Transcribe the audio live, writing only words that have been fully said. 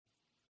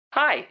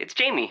Hi, it's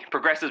Jamie,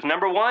 Progressive's #1,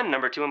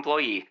 #2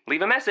 employee.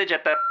 Leave a message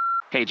at the...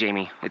 Hey,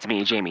 Jamie, it's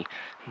me, Jamie.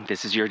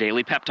 This is your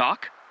daily pep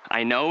talk.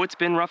 I know it's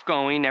been rough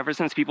going ever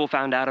since people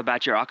found out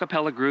about your a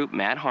cappella group,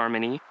 Mad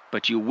Harmony,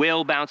 but you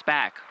will bounce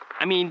back.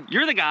 I mean,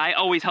 you're the guy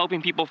always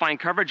helping people find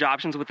coverage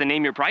options with the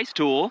Name Your Price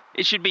tool.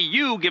 It should be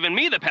you giving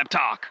me the pep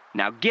talk.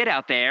 Now get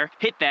out there,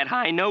 hit that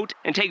high note,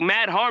 and take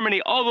Mad Harmony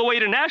all the way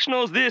to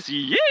nationals this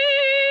year!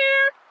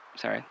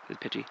 Sorry, it's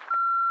pitchy.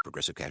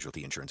 Progressive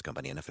Casualty Insurance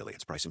Company and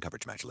Affiliates. Price and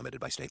coverage match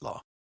limited by state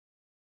law.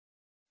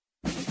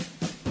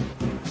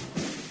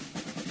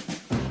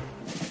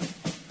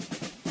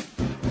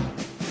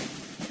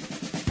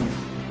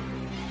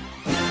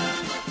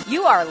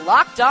 You are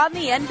Locked On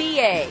the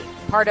NBA,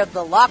 part of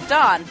the Locked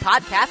On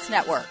Podcast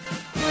Network.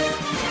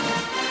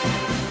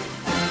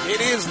 It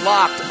is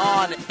Locked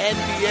On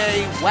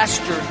NBA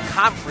Western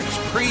Conference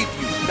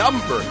Preview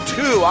number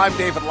 2. I'm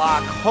David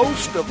Locke,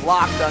 host of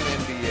Locked On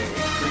NBA,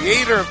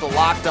 creator of the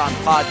Locked On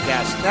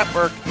Podcast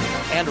Network,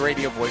 and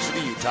radio voice of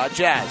the Utah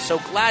Jazz. So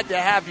glad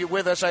to have you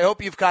with us. I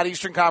hope you've got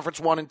Eastern Conference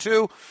 1 and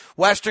 2,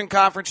 Western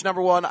Conference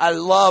number 1. I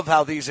love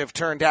how these have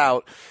turned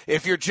out.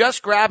 If you're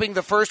just grabbing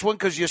the first one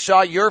because you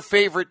saw your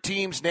favorite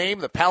team's name,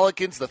 the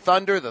Pelicans, the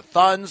Thunder, the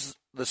Thuns,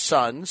 the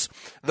Suns,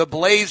 the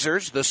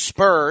Blazers, the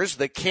Spurs,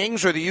 the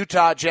Kings, or the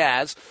Utah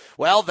Jazz,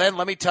 well, then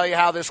let me tell you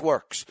how this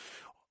works.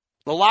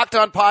 The Locked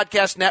On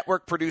Podcast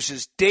Network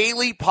produces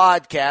daily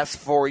podcasts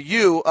for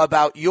you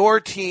about your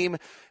team,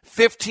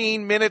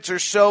 15 minutes or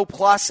so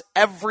plus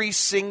every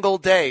single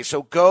day.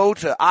 So go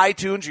to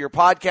iTunes or your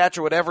podcatcher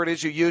or whatever it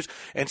is you use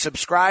and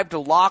subscribe to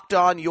Locked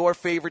On Your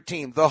Favorite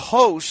Team. The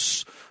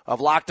hosts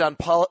of Locked On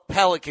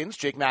Pelicans,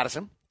 Jake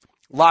Madison,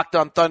 Locked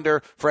On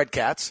Thunder, Fred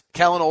Katz,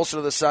 Kellen Olson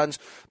of the Suns,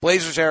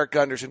 Blazers, Eric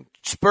Gunderson,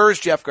 Spurs,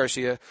 Jeff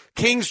Garcia,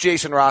 Kings,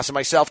 Jason Ross, and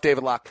myself,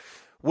 David Locke,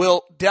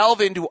 will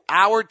delve into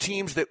our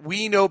teams that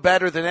we know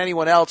better than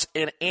anyone else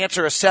and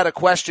answer a set of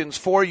questions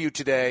for you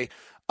today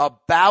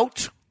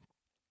about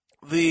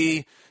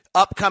the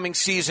upcoming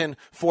season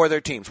for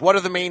their teams. What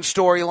are the main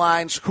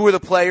storylines? Who are the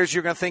players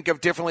you're going to think of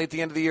differently at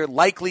the end of the year?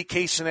 Likely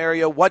case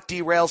scenario. What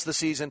derails the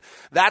season?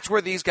 That's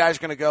where these guys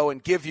are going to go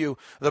and give you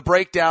the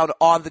breakdown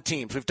on the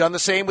teams. We've done the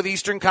same with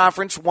Eastern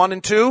Conference 1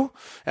 and 2,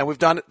 and we've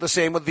done the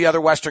same with the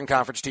other Western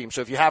Conference teams.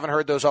 So if you haven't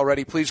heard those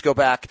already, please go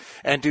back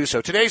and do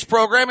so. Today's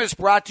program is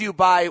brought to you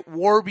by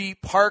Warby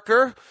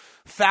Parker.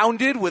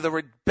 Founded with a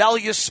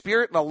rebellious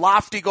spirit and a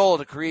lofty goal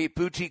to create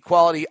boutique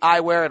quality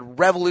eyewear at a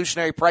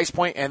revolutionary price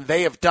point, and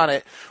they have done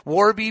it.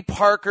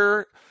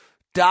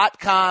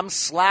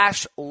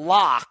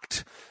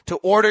 WarbyParker.com/locked to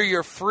order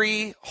your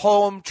free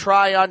home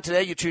try-on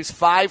today. You choose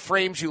 5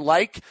 frames you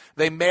like.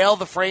 They mail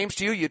the frames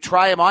to you. You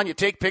try them on. You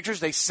take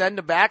pictures. They send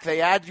them back.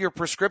 They add your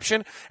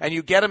prescription, and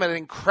you get them at an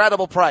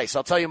incredible price.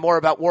 I'll tell you more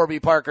about Warby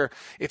Parker.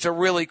 It's a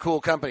really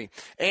cool company.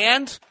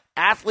 And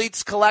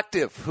Athletes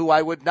Collective, who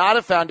I would not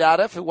have found out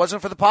if it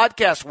wasn't for the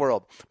podcast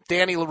world.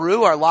 Danny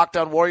LaRue, our Locked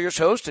On Warriors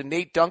host, and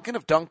Nate Duncan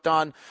of Dunked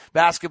On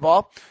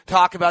Basketball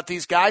talk about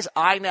these guys.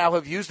 I now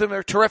have used them.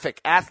 They're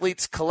terrific.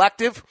 Athletes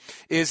Collective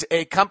is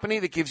a company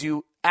that gives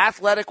you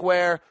athletic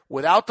wear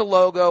without the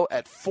logo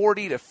at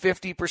 40 to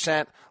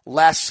 50%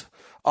 less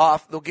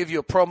off. They'll give you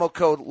a promo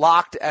code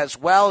LOCKED as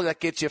well. That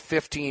gets you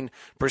 15%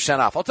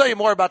 off. I'll tell you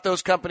more about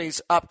those companies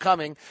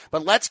upcoming,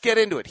 but let's get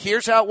into it.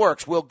 Here's how it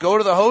works. We'll go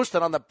to the host,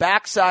 and on the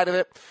back side of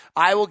it,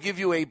 I will give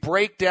you a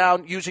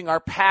breakdown using our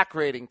PAC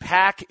rating.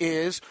 PAC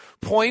is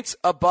points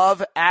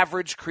above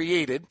average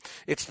created.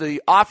 It's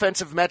the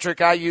offensive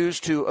metric I use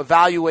to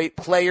evaluate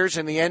players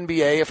in the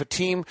NBA. If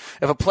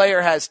a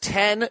player has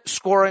 10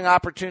 scoring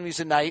opportunities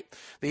a night,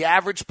 the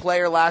average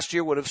player last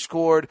year would have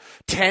scored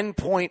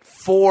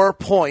 10.4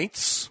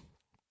 points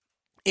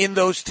in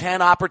those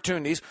 10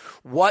 opportunities.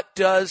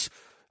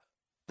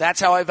 That's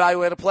how I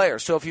evaluate a player.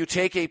 So if you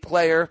take a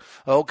player,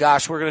 we're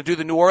going to do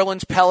the New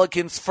Orleans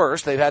Pelicans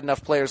first. They've had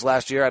enough players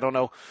last year. I don't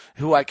know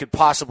who I could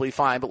possibly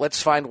find, but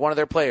let's find one of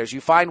their players. You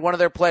find one of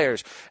their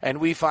players, and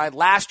we find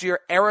last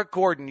year Eric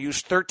Gordon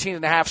used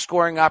 13.5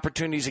 scoring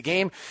opportunities a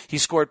game. He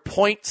scored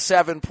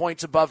 0.7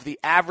 points above the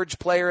average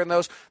player in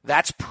those.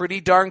 That's pretty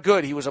darn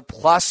good. He was a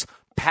plus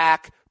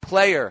PAC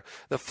player.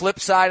 The flip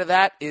side of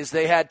that is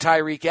they had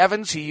Tyreke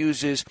Evans. He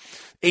uses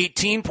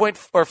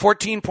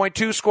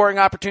 14.2 scoring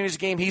opportunities a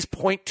game. He's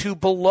 0.2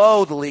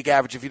 below the league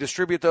average. If you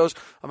distribute those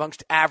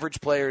amongst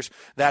average players,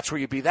 that's where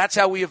you'd be. That's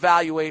how we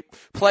evaluate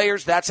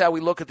players. That's how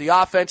we look at the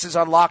offenses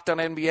on Locked On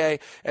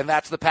NBA, and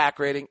that's the PAC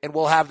rating, and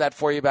we'll have that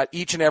for you about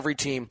each and every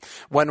team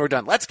when we're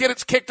done. Let's get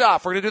it kicked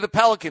off. We're going to do the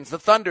Pelicans, the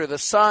Thunder, the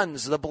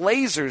Suns, the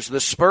Blazers,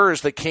 the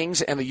Spurs, the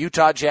Kings, and the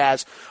Utah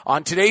Jazz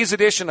on today's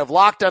edition of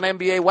Locked On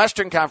NBA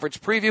Western Conference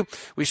Preview.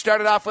 We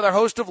started off with our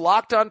host of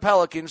Locked On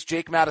Pelicans,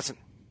 Jake Madison.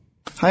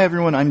 Hi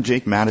everyone, I'm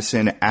Jake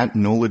Madison, at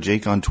NOLA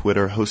Jake on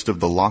Twitter, host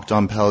of the Locked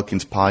On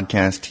Pelicans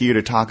podcast, here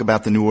to talk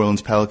about the New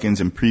Orleans Pelicans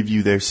and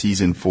preview their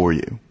season for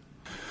you.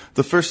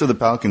 The first of the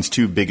Pelicans'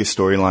 two biggest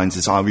storylines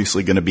is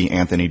obviously going to be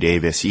Anthony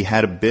Davis. He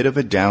had a bit of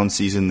a down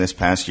season this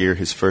past year,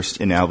 his first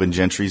in Alvin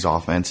Gentry's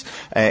offense,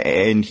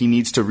 and he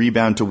needs to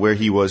rebound to where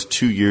he was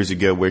 2 years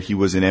ago, where he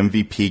was an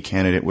MVP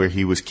candidate, where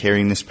he was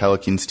carrying this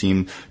Pelicans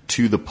team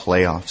to the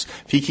playoffs.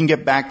 If he can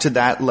get back to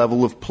that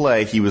level of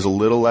play, he was a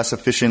little less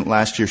efficient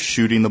last year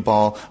shooting the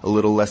ball, a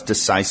little less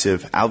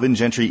decisive. Alvin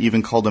Gentry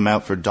even called him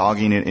out for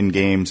dogging it in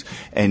games,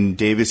 and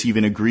Davis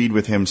even agreed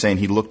with him, saying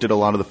he looked at a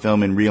lot of the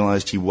film and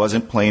realized he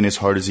wasn't playing as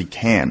hard as he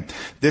can.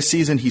 This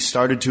season, he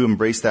started to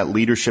embrace that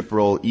leadership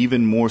role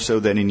even more so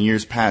than in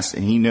years past,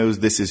 and he knows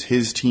this is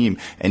his team,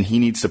 and he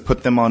needs to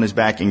put them on his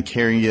back and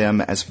carry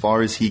them as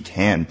far as he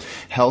can.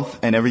 Health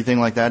and everything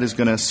like that is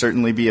going to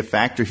certainly be a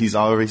factor. He's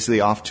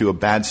obviously off to a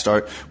bad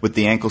start with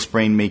the ankle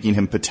sprain, making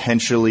him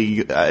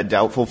potentially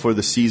doubtful for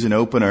the season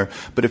opener.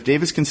 But if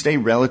Davis can stay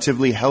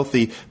relatively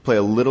healthy, play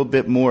a little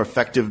bit more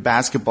effective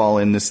basketball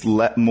in this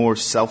more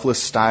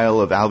selfless style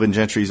of Alvin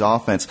Gentry's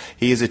offense,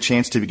 he has a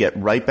chance to get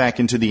right back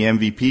into the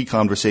MVP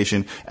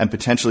conversation and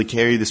potentially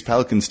carry this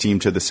Pelicans team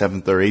to the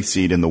 7th or 8th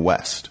seed in the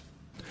West.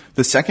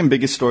 The second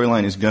biggest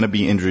storyline is going to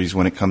be injuries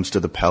when it comes to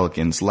the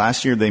Pelicans.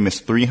 Last year, they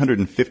missed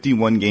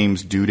 351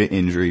 games due to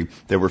injury.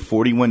 There were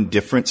 41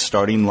 different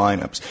starting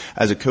lineups.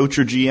 As a coach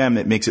or GM,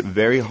 it makes it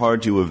very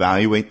hard to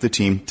evaluate the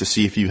team to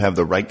see if you have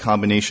the right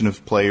combination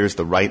of players,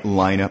 the right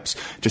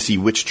lineups, to see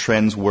which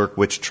trends work,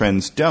 which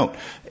trends don't.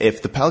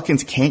 If the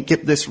Pelicans can't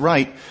get this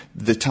right,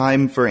 the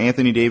time for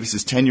Anthony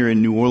Davis's tenure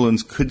in New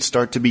Orleans could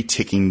start to be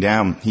ticking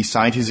down. He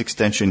signed his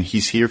extension.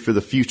 He's here for the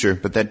future,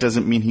 but that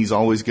doesn't mean he's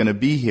always going to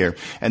be here.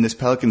 And this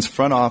Pelicans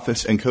front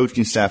office and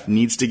coaching staff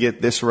needs to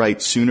get this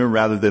right sooner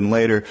rather than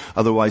later.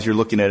 Otherwise, you're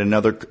looking at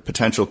another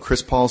potential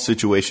Chris Paul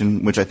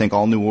situation, which I think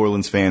all New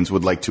Orleans fans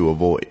would like to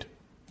avoid.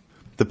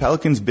 The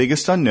Pelicans'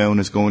 biggest unknown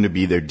is going to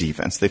be their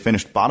defense. They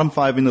finished bottom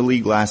 5 in the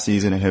league last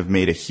season and have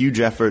made a huge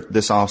effort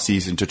this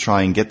offseason to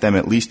try and get them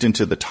at least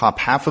into the top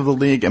half of the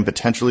league and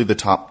potentially the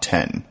top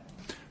 10.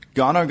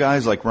 Gone are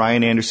guys like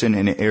Ryan Anderson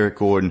and Eric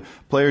Gordon,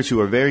 players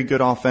who are very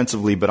good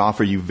offensively but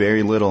offer you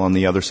very little on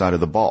the other side of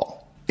the ball.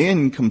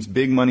 In comes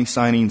big money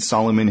signing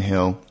Solomon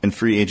Hill and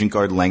free agent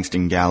guard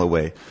Langston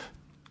Galloway.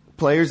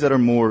 Players that are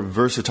more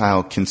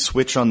versatile can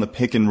switch on the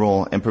pick and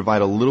roll and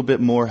provide a little bit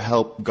more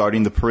help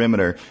guarding the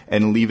perimeter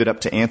and leave it up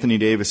to Anthony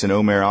Davis and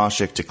Omer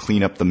Asik to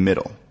clean up the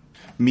middle.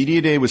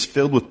 Media Day was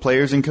filled with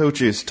players and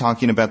coaches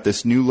talking about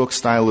this new look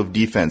style of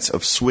defense,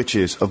 of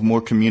switches, of more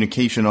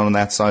communication on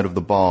that side of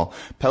the ball.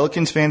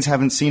 Pelicans fans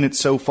haven't seen it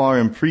so far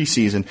in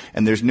preseason,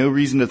 and there's no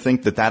reason to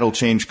think that that'll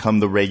change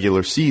come the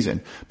regular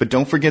season. But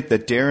don't forget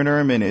that Darren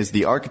Erman is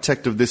the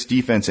architect of this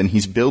defense, and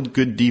he's built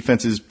good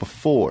defenses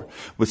before.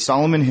 With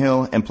Solomon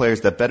Hill and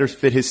players that better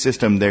fit his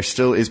system, there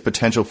still is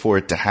potential for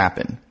it to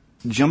happen.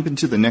 Jump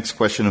into the next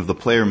question of the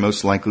player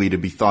most likely to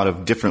be thought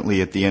of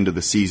differently at the end of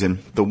the season.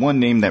 The one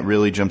name that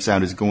really jumps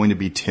out is going to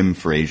be Tim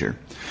Frazier.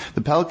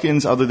 The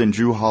Pelicans, other than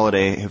Drew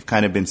Holiday, have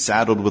kind of been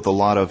saddled with a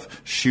lot of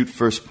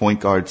shoot-first point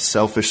guards,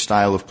 selfish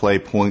style of play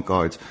point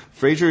guards.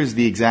 Frazier is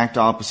the exact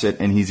opposite,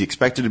 and he's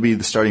expected to be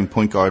the starting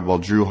point guard while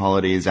Drew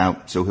Holiday is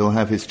out, so he'll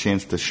have his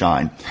chance to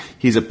shine.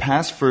 He's a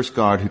pass-first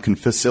guard who can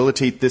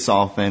facilitate this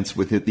offense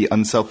with the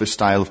unselfish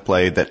style of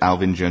play that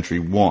Alvin Gentry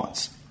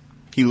wants.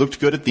 He looked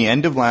good at the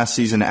end of last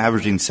season,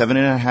 averaging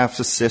 7.5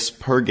 assists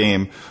per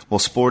game while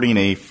sporting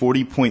a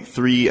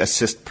 40.3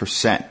 assist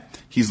percent.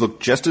 He's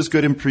looked just as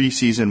good in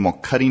preseason while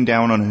cutting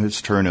down on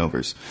his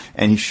turnovers,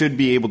 and he should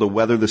be able to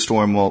weather the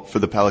storm for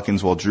the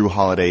Pelicans while Drew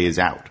Holiday is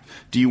out.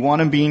 Do you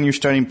want him being your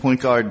starting point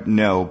guard?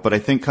 No, but I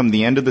think come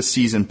the end of the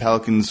season,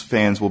 Pelicans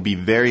fans will be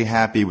very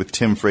happy with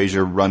Tim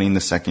Frazier running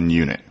the second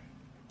unit.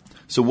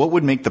 So what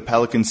would make the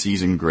Pelicans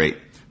season great?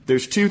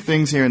 There's two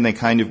things here, and they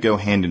kind of go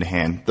hand in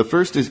hand. The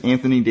first is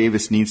Anthony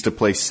Davis needs to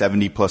play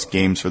 70-plus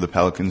games for the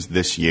Pelicans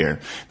this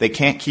year. They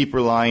can't keep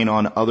relying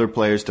on other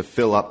players to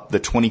fill up the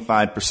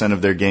 25%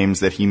 of their games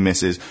that he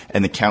misses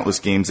and the countless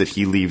games that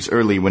he leaves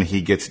early when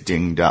he gets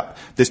dinged up.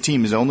 This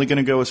team is only going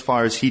to go as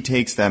far as he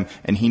takes them,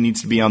 and he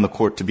needs to be on the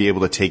court to be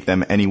able to take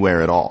them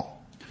anywhere at all.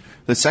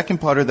 The second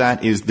part of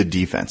that is the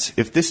defense.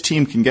 If this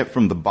team can get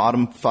from the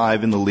bottom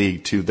 5 in the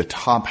league to the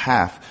top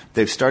half,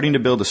 they're starting to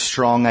build a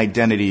strong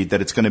identity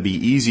that it's going to be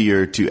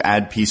easier to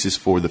add pieces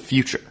for the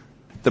future.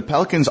 The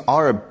Pelicans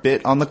are a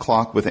bit on the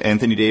clock with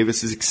Anthony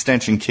Davis's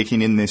extension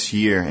kicking in this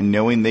year and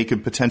knowing they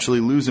could potentially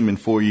lose him in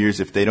 4 years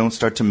if they don't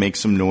start to make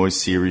some noise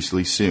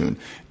seriously soon.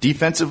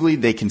 Defensively,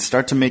 they can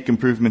start to make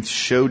improvements,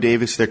 show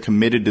Davis they're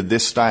committed to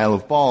this style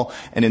of ball,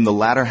 and in the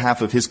latter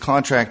half of his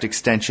contract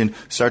extension,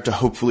 start to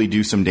hopefully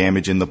do some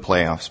damage in the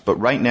playoffs. But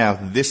right now,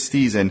 this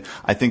season,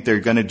 I think they're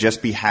going to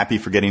just be happy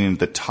for getting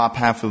into the top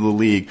half of the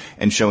league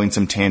and showing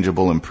some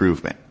tangible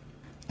improvement.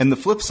 And the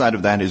flip side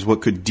of that is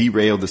what could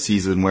derail the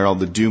season, where all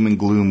the doom and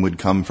gloom would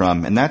come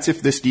from, and that's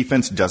if this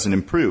defense doesn't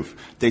improve.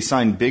 They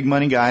signed big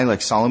money guy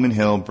like Solomon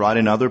Hill, brought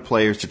in other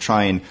players to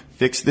try and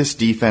fix this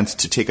defense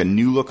to take a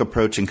new look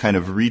approach and kind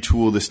of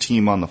retool this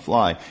team on the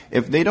fly.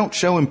 If they don't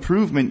show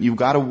improvement, you've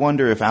got to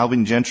wonder if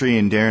Alvin Gentry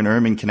and Darren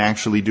Erman can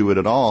actually do it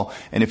at all.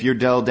 And if you're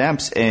Dell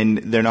Demps and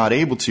they're not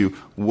able to,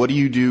 what do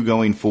you do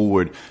going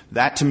forward?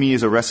 That to me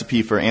is a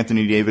recipe for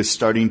Anthony Davis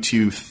starting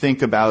to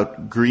think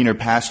about greener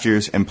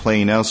pastures and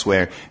playing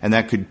elsewhere, and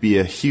that could be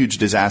a huge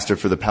disaster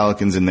for the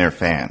Pelicans and their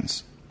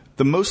fans.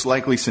 The most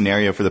likely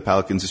scenario for the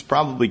Pelicans is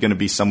probably going to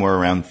be somewhere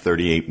around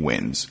 38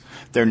 wins.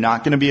 They're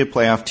not going to be a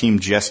playoff team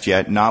just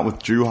yet, not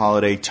with Drew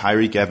Holiday,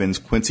 Tyreek Evans,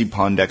 Quincy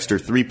Pondexter,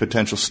 3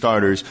 potential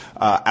starters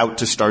out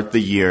to start the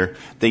year.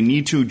 They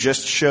need to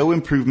just show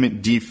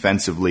improvement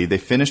defensively. They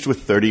finished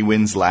with 30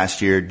 wins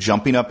last year,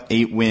 jumping up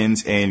 8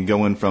 wins and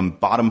going from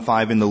bottom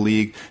 5 in the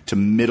league to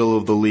middle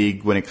of the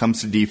league. When it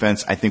comes to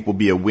defense, I think will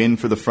be a win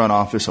for the front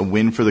office, a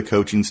win for the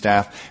coaching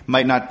staff.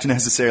 Might not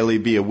necessarily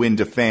be a win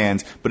to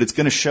fans, but it's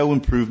going to show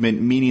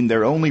improvement, meaning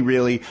they're only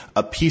really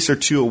a piece or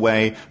two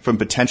away from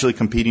potentially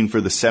competing for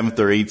the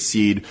 7th or 8th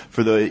seed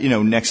for the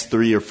next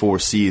 3 or 4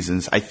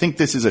 seasons. I think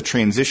this is a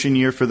transition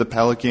year for the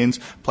Pelicans.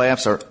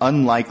 Playoffs are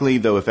unlikely,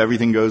 though if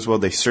everything goes well,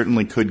 they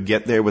certainly could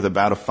get there with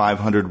about a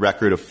 500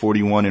 record of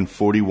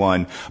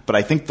 41-41. But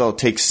I think they'll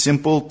take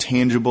simple,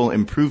 tangible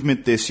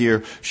improvement this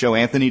year, show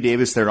Anthony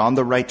Davis they're on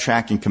the right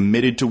track and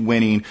committed to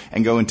winning,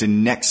 and go into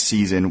next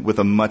season with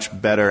a much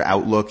better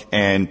outlook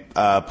and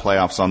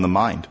playoffs on the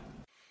mind.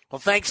 Well,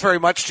 thanks very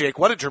much, Jake.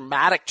 What a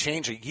dramatic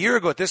change. A year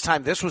ago at this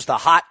time, this was the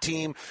hot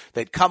team.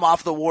 They'd come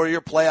off the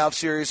Warrior playoff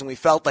series, and we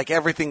felt like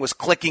everything was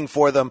clicking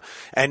for them.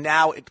 And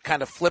now it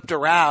kind of flipped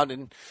around,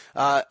 and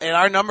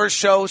our numbers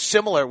show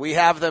similar. We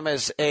have them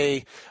as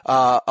a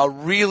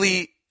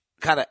really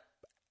kind of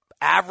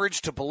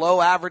average to below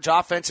average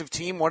offensive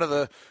team. One of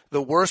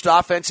the worst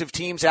offensive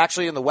teams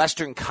actually in the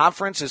Western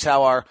Conference is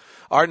how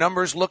our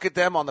numbers look at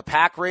them on the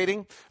PAC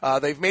rating.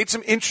 They've made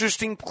some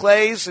interesting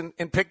plays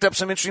and picked up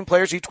some interesting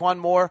players. Etuan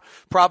Moore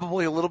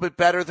probably a little bit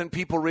better than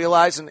people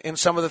realize in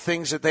some of the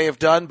things that they have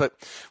done. But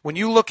when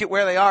you look at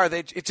where they are,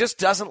 it just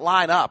doesn't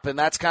line up. And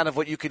that's kind of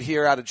what you could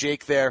hear out of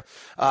Jake there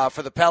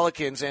for the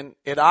Pelicans. And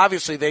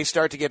obviously they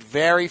start to get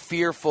very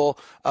fearful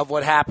of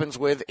what happens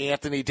with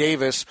Anthony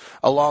Davis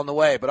along the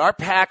way. But our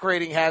PAC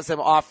rating has them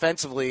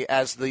offensively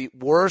as the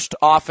worst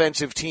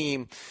offensive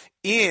team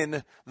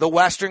in the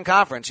Western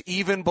Conference,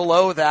 even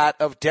below that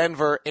of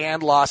Denver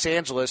and Los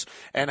Angeles,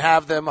 and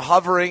have them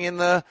hovering in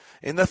the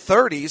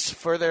 30s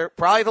for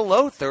probably the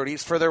low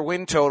 30s for their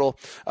win total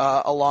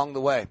along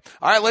the way.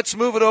 All right, let's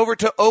move it over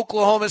to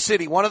Oklahoma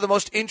City. One of the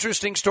most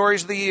interesting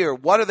stories of the year.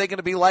 What are they going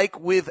to be like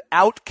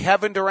without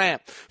Kevin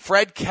Durant?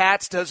 Fred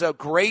Katz does a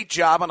great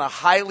job on a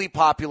highly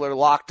popular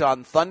Locked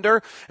On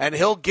Thunder, and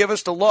he'll give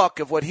us the look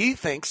of what he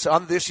thinks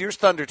on this year's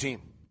Thunder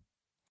team.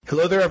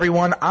 Hello there,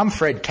 everyone. I'm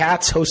Fred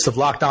Katz, host of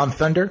Locked On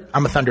Thunder.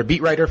 I'm a Thunder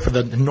beat writer for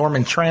the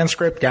Norman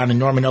Transcript down in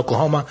Norman,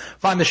 Oklahoma.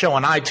 Find the show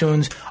on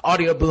iTunes,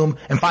 Audio Boom,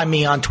 and find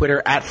me on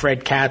Twitter at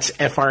Fred Katz,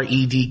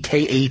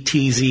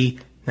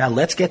 FredKatz. Now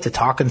let's get to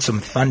talking some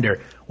Thunder.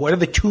 What are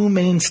the 2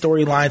 main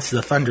storylines to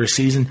the Thunder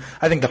season?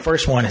 I think the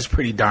first one is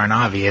pretty darn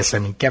obvious. I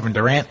mean, Kevin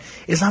Durant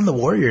is on the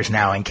Warriors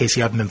now, in case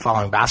you haven't been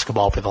following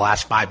basketball for the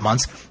last 5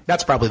 months.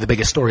 That's probably the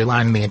biggest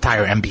storyline in the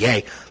entire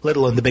NBA, let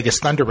alone the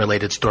biggest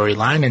Thunder-related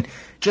storyline. And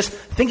just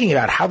thinking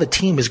about how the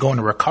team is going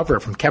to recover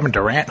from Kevin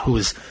Durant, who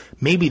is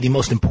maybe the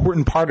most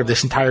important part of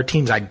this entire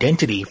team's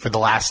identity for the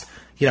last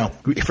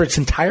for its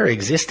entire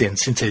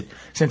existence since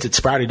it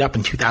sprouted up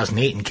in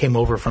 2008 and came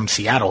over from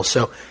Seattle.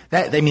 So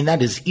that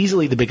is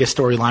easily the biggest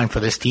storyline for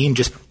this team,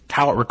 just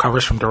how it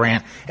recovers from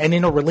Durant. And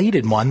in a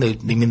related one,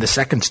 the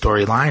second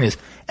storyline is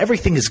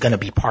everything is going to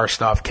be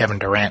parsed off Kevin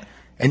Durant.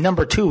 And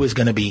number 2 is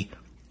going to be,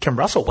 can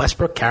Russell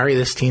Westbrook carry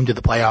this team to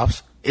the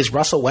playoffs? Is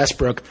Russell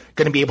Westbrook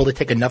going to be able to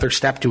take another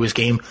step to his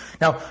game?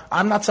 Now,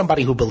 I'm not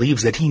somebody who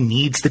believes that he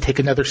needs to take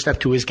another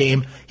step to his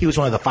game. He was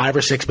one of the 5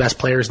 or 6 best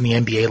players in the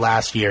NBA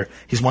last year.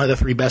 He's one of the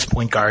 3 best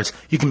point guards.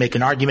 You can make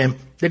an argument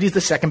that he's the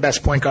 2nd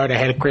best point guard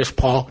ahead of Chris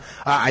Paul.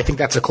 I think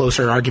that's a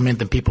closer argument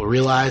than people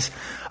realize.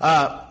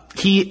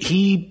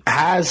 He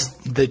has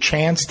the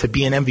chance to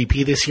be an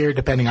MVP this year,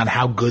 depending on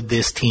how good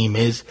this team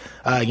is.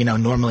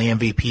 Normally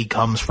MVP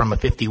comes from a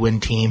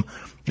 50-win team.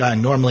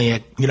 Normally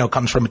it,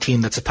 comes from a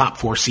team that's a top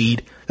 4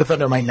 seed. The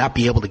Thunder might not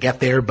be able to get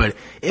there, but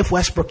if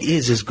Westbrook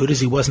is as good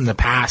as he was in the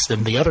past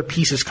and the other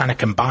pieces kind of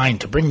combine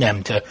to bring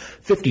them to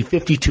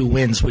 50-52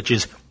 wins, which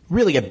is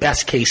really a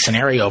best case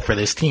scenario for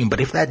this team. But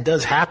if that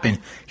does happen,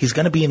 he's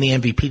going to be in the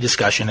MVP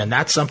discussion, and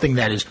that's something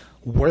that is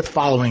worth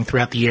following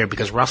throughout the year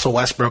because Russell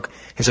Westbrook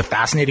is a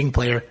fascinating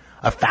player,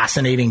 a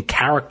fascinating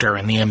character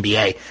in the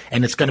NBA,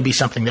 and it's going to be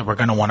something that we're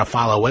going to want to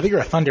follow. Whether you're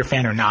a Thunder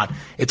fan or not,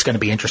 it's going to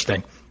be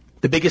interesting.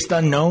 The biggest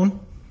unknown,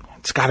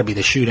 it's got to be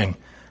the shooting.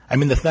 I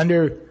mean, the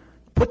Thunder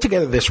put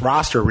together this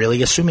roster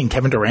really assuming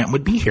Kevin Durant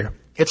would be here.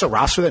 It's a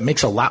roster that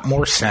makes a lot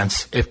more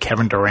sense if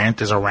Kevin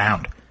Durant is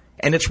around.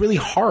 And it's really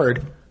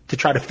hard to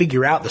try to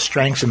figure out the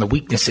strengths and the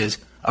weaknesses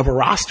of a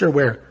roster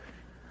where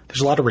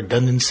there's a lot of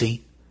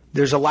redundancy.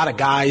 There's a lot of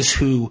guys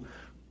who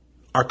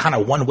are kind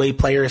of one-way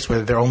players,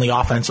 whether they're only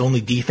offense,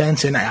 only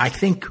defense. And I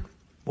think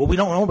What we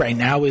don't know right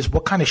now is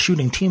what kind of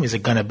shooting team is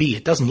it going to be.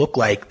 It doesn't look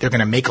like they're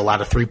going to make a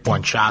lot of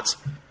three-point shots.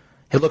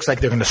 It looks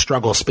like they're going to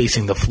struggle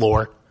spacing the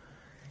floor.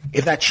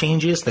 If that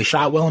changes, they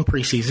shot well in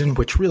preseason,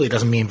 which really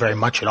doesn't mean very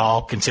much at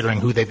all considering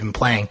who they've been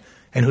playing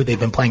and who they've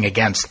been playing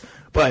against.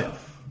 But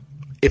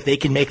if they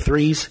can make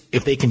threes,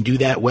 if they can do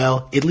that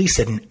well, at least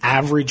at an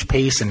average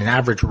pace and an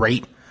average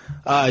rate,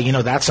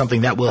 that's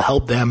something that will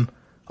help them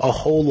a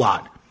whole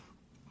lot.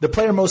 The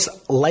player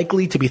most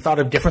likely to be thought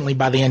of differently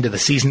by the end of the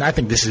season, I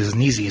think this is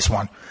an easiest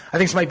one. I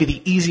think this might be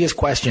the easiest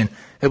question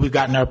that we've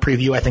got in our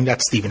preview. I think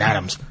that's Steven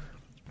Adams.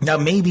 Now,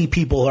 maybe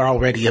people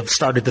already have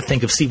started to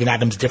think of Steven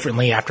Adams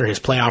differently after his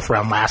playoff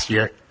run last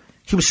year.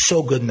 He was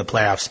so good in the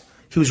playoffs.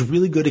 He was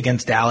really good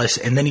against Dallas,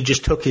 and then he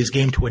just took his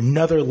game to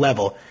another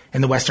level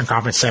in the Western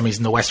Conference semis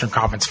and the Western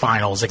Conference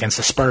finals against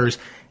the Spurs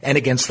and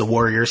against the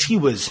Warriors. He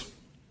was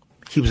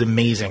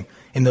amazing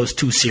in those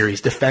two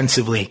series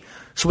defensively,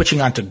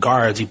 switching onto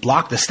guards. He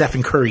blocked the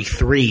Stephen Curry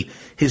three.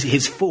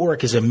 His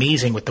footwork is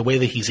amazing with the way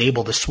that he's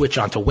able to switch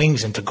onto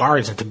wings and to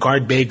guards and to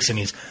guard bigs, and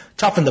he's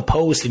tough in the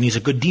post, and he's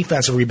a good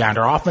defensive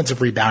rebounder, offensive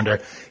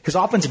rebounder. His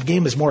offensive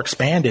game is more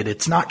expanded.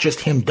 It's not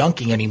just him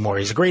dunking anymore.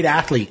 He's a great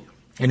athlete,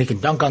 and he can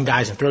dunk on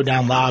guys and throw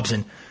down lobs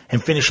and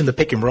finish in the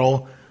pick and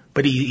roll.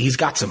 But he's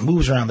got some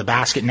moves around the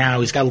basket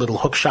now. He's got a little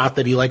hook shot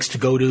that he likes to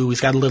go to.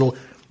 He's got a little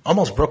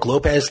almost Brook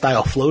Lopez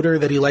style floater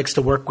that he likes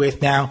to work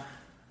with now.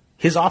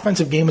 His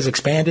offensive game is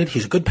expanded.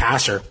 He's a good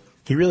passer.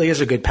 He really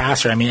is a good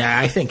passer. I mean,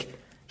 I think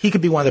he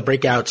could be one of the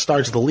breakout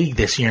stars of the league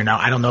this year. Now,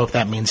 I don't know if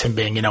that means him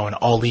being, an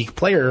all-league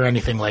player or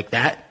anything like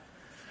that.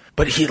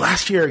 But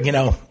last year,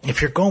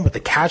 if you're going with the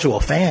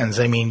casual fans,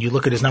 I mean, you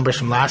look at his numbers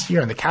from last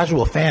year, and the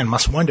casual fan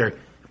must wonder,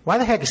 why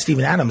the heck is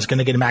Steven Adams going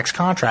to get a max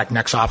contract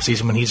next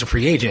offseason when he's a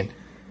free agent?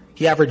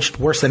 He averaged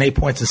worse than 8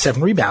 points and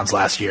 7 rebounds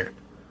last year.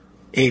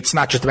 It's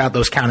not just about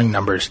those counting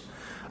numbers.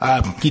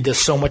 He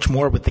does so much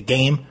more with the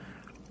game.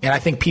 And I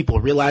think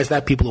people realize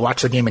that. People who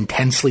watch the game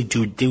intensely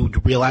do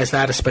realize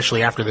that,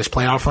 especially after this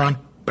playoff run.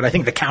 But I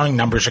think the counting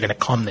numbers are going to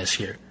come this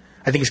year.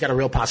 I think he's got a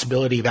real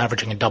possibility of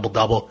averaging a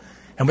double-double.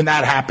 And when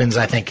that happens,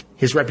 I think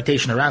his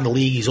reputation around the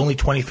league, he's only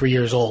 23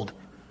 years old,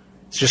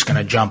 it's just going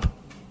to jump.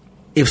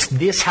 If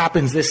this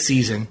happens this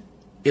season,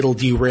 it'll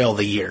derail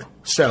the year.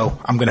 So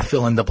I'm going to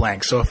fill in the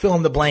blank. So if fill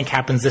in the blank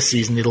happens this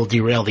season, it'll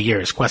derail the year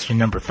is question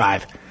number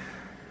 5.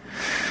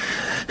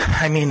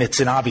 I mean,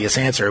 it's an obvious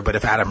answer, but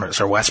if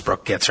Adams or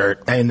Westbrook gets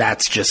hurt, I mean,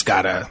 that's just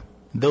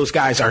those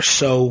guys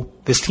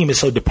this team is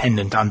so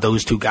dependent on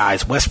those two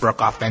guys,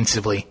 Westbrook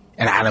offensively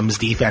and Adams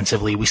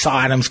defensively. We saw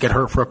Adams get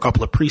hurt for a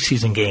couple of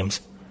preseason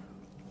games.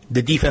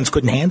 The defense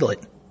couldn't handle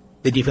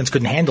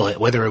it.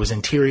 Whether it was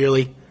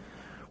interiorly,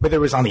 whether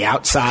it was on the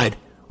outside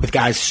with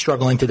guys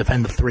struggling to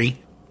defend the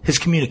three. His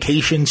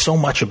communication, so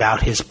much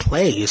about his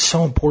play is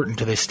so important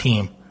to this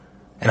team.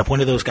 And if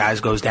one of those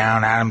guys goes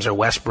down, Adams or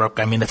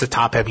Westbrook, I mean, it's a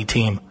top-heavy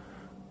team.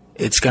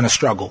 It's going to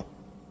struggle.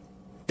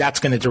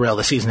 That's going to derail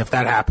the season if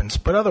that happens.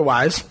 But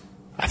otherwise,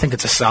 I think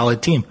it's a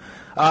solid team.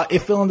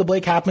 If fill in the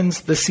blank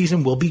happens, this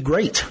season will be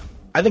great.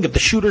 I think if the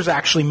shooters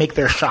actually make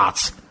their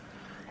shots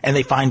and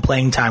they find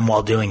playing time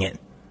while doing it,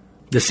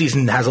 the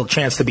season has a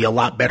chance to be a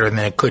lot better than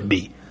it could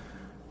be.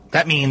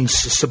 That means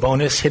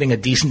Sabonis hitting a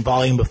decent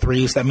volume of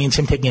threes. That means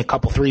him taking a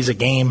couple threes a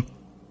game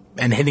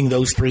and hitting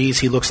those threes.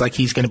 He looks like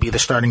he's going to be the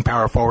starting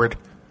power forward.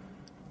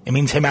 It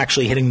means him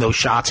actually hitting those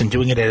shots and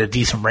doing it at a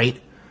decent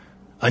rate,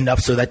 enough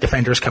so that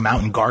defenders come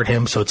out and guard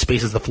him so it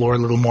spaces the floor a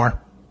little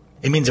more.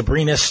 It means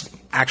Abrinas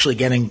actually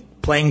getting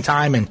playing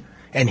time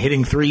and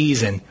hitting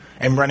threes and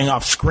running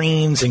off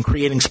screens and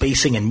creating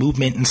spacing and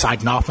movement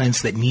inside an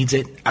offense that needs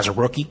it as a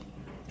rookie.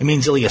 It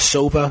means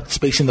Ilyasova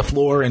spacing the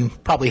floor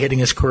and probably hitting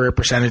his career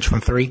percentage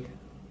from 3.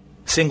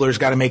 Singler's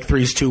got to make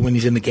threes too when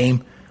he's in the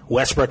game.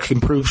 Westbrook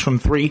improves from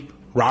 3.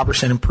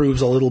 Robertson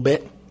improves a little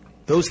bit.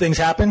 Those things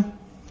happen.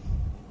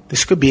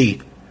 This could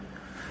be,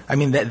 I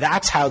mean,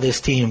 that's how this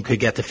team could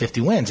get to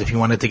 50 wins. If you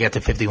wanted to get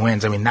to 50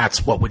 wins, I mean,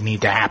 that's what would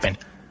need to happen.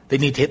 They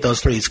need to hit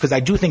those threes because I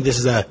do think this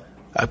is a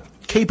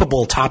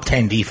capable top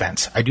 10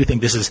 defense. I do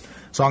think this is,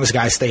 as long as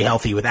guys stay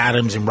healthy with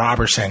Adams and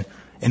Robertson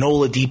and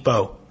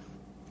Oladipo,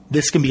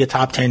 this can be a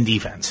top 10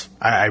 defense.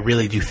 I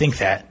really do think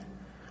that.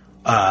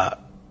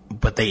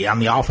 But on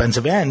the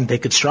offensive end, they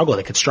could struggle.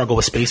 They could struggle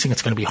with spacing.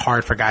 It's going to be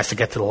hard for guys to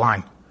get to the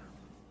line.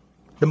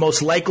 The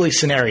most likely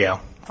scenario,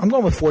 I'm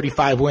going with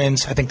 45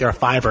 wins. I think they're a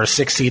 5 or a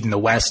 6 seed in the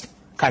West,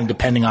 kind of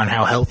depending on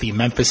how healthy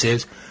Memphis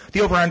is.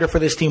 The over-under for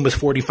this team was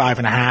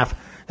 45.5.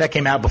 That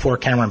came out before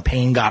Cameron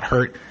Payne got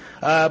hurt.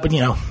 But,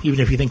 even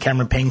if you think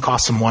Cameron Payne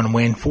cost them 1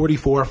 win,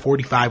 44,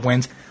 45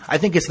 wins, I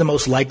think it's the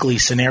most likely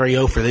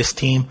scenario for this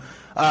team.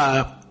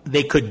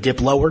 They could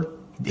dip lower.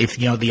 If,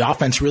 the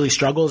offense really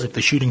struggles, if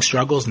the shooting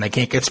struggles and they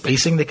can't get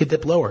spacing, they could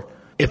dip lower.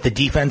 If the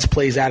defense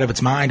plays out of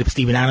its mind, if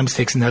Steven Adams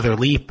takes another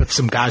leap, if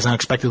some guys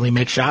unexpectedly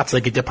make shots,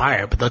 they could dip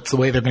higher. But that's the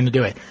way they're going to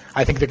do it.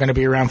 I think they're going to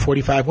be around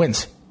 45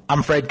 wins.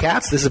 I'm Fred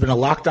Katz. This has been a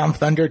Locked On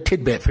Thunder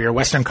tidbit for your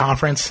Western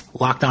Conference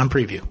Locked On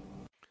preview.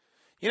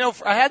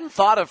 I hadn't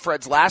thought of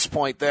Fred's last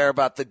point there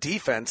about the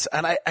defense,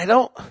 and I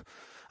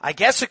I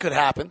guess it could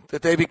happen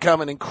that they become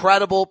an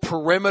incredible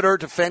perimeter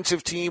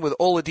defensive team with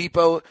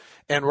Oladipo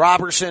and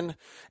Robertson,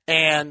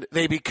 and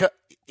they become,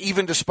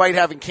 even despite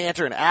having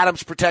Cantor and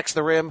Adams protects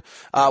the rim.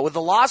 With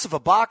the loss of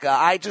Ibaka,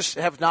 I just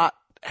have not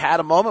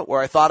had a moment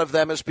where I thought of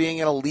them as being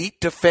an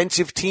elite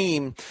defensive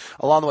team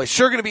along the way.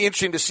 Sure going to be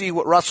interesting to see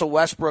what Russell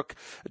Westbrook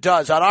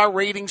does. On our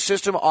rating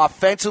system,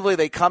 offensively,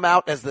 they come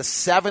out as the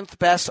 7th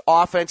best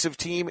offensive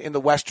team in the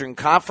Western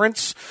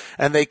Conference,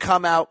 and they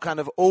come out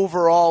kind of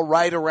overall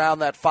right around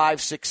that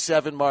 5, 6,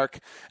 7 mark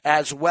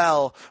as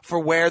well for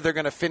where they're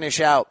going to finish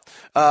out.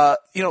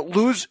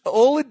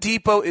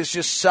 Oladipo is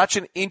just such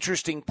an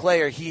interesting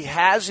player. He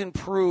has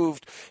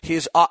improved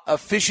his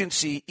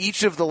efficiency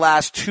each of the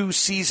last 2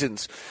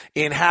 seasons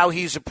in how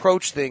he's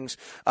approached things.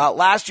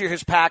 Last year,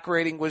 his pack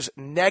rating was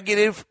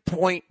negative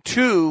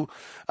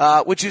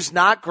 0.2, which is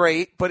not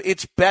great, but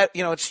it's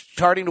it's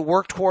starting to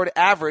work toward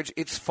average.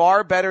 It's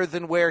far better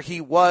than where he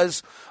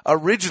was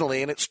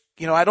originally, and it's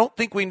I don't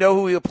think we know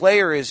who the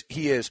player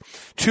he is.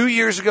 2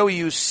 years ago, he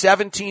used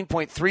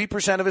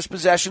 17.3% of his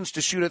possessions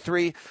to shoot a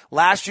three.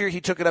 Last year,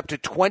 he took it up to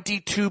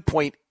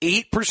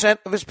 22.8%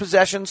 of his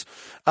possessions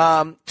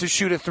to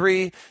shoot a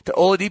three. To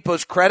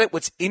Oladipo's credit,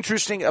 what's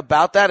interesting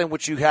about that and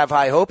which you have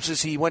high hopes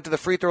is he went to the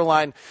free throw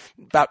line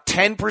about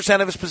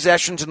 10% of his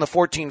possessions in the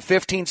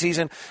 14-15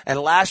 season, and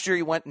last year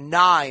he went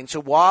 9. So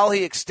while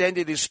he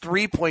extended his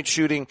three-point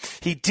shooting,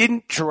 he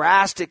didn't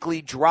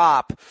drastically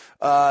drop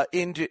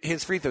into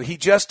his free throw.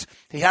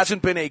 He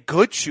hasn't been a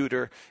good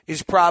shooter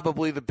is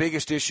probably the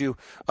biggest issue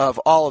of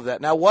all of that.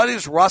 Now, what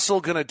is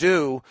Russell going to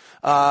do?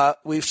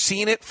 We've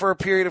seen it for a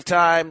period of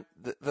time.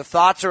 The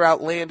thoughts are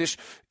outlandish.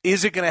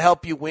 Is it going to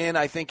help you win?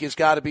 I think has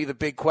got to be the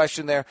big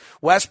question there.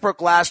 Westbrook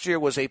last year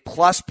was a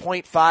plus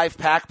 0.5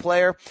 pack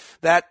player.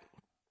 That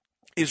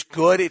is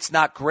good. It's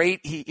not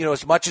great. He,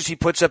 as much as he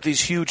puts up these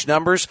huge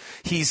numbers,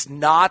 he's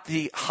not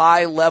the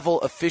high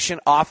level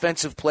efficient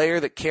offensive player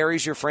that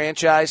carries your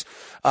franchise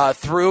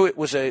through. It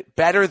was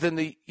better than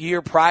the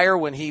year prior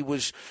when he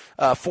was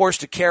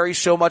forced to carry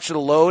so much of the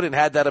load and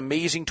had that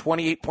amazing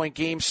 28-point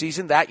game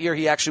season. That year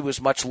he actually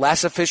was much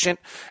less efficient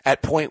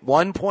at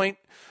 0.1 point.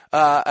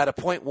 At a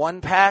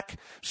 0.1 pack.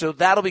 So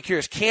that'll be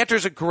curious.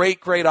 Cantor's a great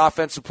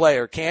offensive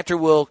player. Cantor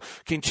will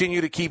continue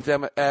to keep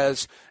them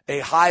as a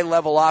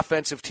high-level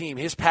offensive team.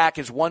 His pack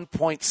is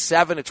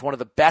 1.7. It's one of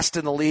the best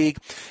in the league,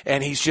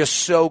 and he's just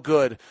so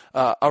good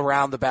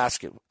around the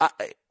basket.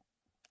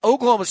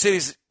 Oklahoma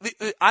City's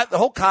the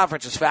whole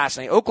conference is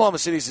fascinating. Oklahoma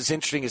City's as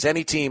interesting as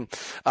any team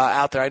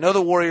out there. I know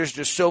the Warriors are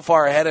just so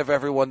far ahead of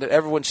everyone that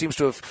everyone seems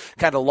to have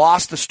kind of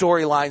lost the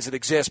storylines that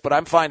exist, but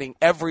I'm finding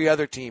every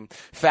other team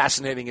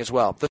fascinating as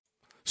well.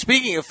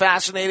 Speaking of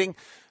fascinating,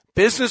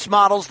 business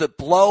models that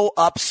blow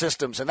up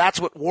systems, and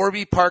that's what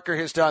Warby Parker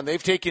has done.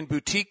 They've taken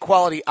boutique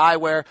quality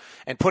eyewear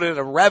and put it at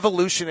a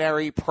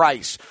revolutionary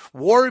price.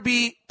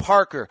 Warby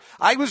Parker.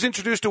 I was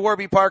introduced to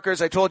Warby Parker,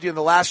 as I told you in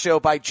the last show,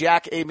 by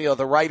Jack Amiel,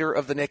 the writer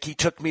of The Knick. He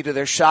took me to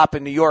their shop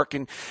in New York,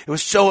 and I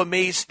was so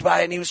amazed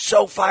by it, and he was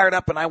so fired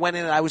up, and I went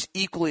in, and I was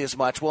equally as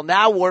much. Well,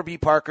 now Warby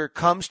Parker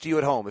comes to you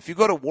at home. If you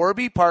go to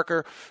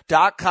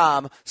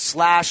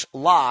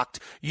warbyparker.com/locked,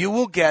 you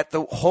will get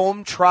the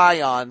home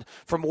try-on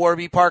from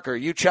Warby Parker.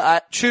 You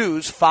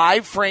choose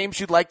 5 frames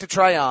you'd like to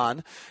try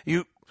on.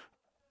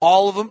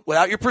 All of them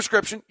without your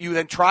prescription. You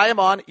then try them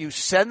on. You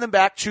send them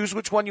back. Choose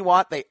which one you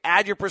want. They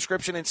add your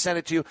prescription and send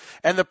it to you.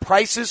 And the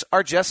prices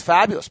are just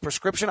fabulous.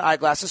 Prescription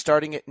eyeglasses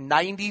starting at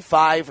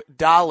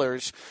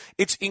 $95.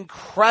 It's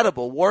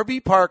incredible. Warby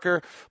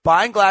Parker,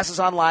 buying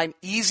glasses online,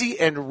 easy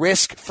and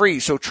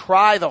risk-free. So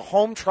try the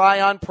home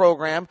try-on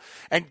program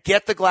and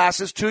get the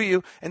glasses to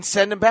you and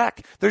send them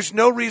back. There's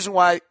no reason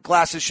why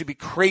glasses should be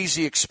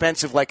crazy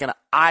expensive like an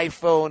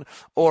iPhone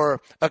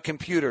or a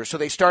computer. So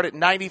they start at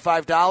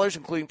 $95,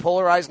 including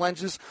polarized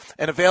lenses,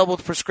 and available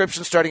with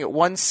prescriptions starting at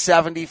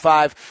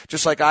 $175,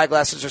 just like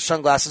eyeglasses or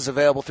sunglasses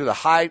available through the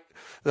home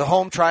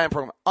try-on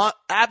program.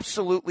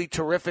 Absolutely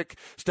terrific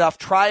stuff.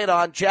 Try it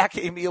on. Jack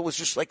Amiel was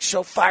just like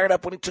so fired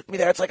up when he took me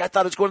there. It's like I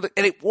thought it was going to,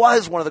 and it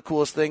was one of the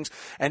coolest things.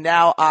 And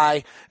now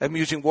I am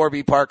using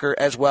Warby Parker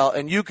as well.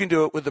 And you can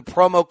do it with the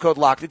promo code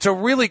LOCKED. It's a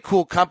really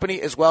cool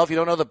company as well. If you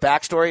don't know the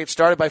backstory, it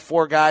started by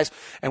 4 guys.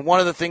 And one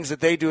of the things that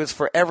they do is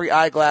for every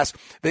eyeglass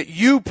that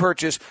you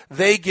purchase,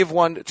 they give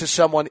one to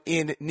someone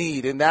in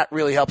need. And that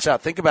really helps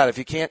out. Think about it.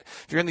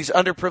 If you're in these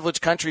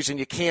underprivileged countries and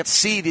you can't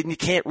see, then you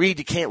can't read,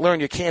 you can't learn,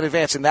 you can't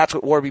advance. And that's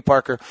what Warby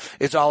Parker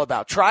is all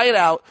about. Try it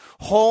out.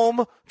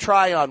 Home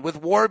try-on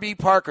with Warby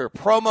Parker.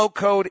 Promo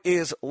code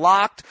is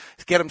LOCKED.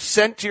 Get them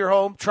sent to your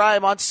home. Try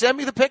them on. Send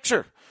me the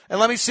picture and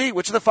let me see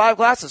which of the 5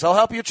 glasses. I'll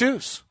help you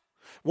choose.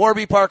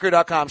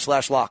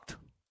 warbyparker.com/locked.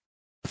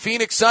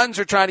 Phoenix Suns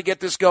are trying to get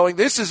this going.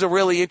 This is a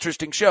really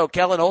interesting show.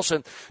 Kellen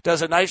Olson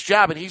does a nice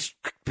job, and he's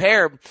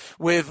paired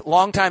with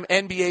longtime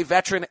NBA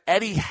veteran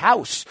Eddie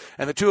House,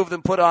 and the two of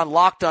them put on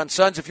Locked on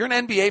Suns. If you're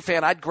an NBA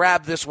fan, I'd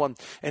grab this one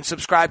and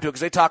subscribe to it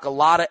because they talk a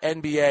lot of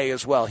NBA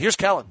as well. Here's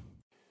Kellen.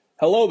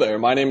 Hello there.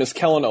 My name is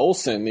Kellen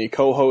Olson, the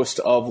co-host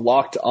of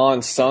Locked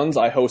on Suns.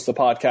 I host the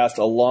podcast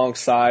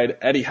alongside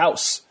Eddie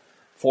House.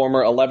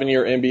 former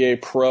 11-year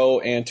NBA pro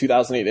and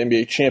 2008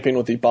 NBA champion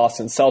with the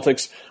Boston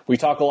Celtics. We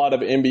talk a lot of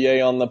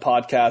NBA on the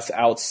podcast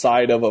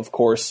outside of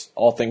course,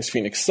 all things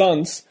Phoenix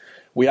Suns.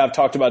 We have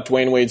talked about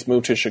Dwayne Wade's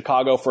move to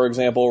Chicago, for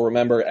example.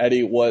 Remember,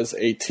 Eddie was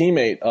a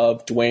teammate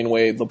of Dwayne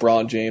Wade,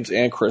 LeBron James,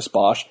 and Chris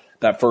Bosh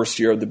that first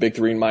year of the Big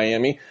Three in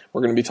Miami.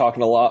 We're going to be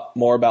talking a lot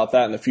more about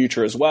that in the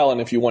future as well. And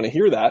if you want to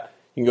hear that,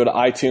 you can go to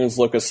iTunes,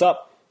 look us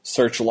up,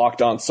 search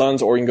Locked On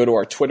Suns, or you can go to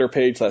our Twitter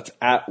page. That's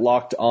at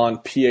Locked On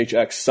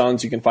PHX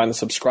Suns. You can find the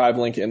subscribe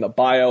link in the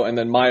bio. And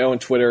then my own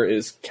Twitter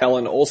is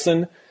Kellen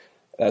Olson.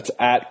 That's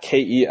at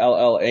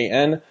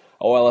KELLAN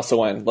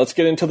OLSON. Let's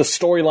get into the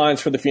storylines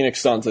for the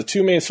Phoenix Suns. The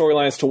two main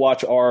storylines to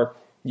watch are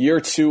year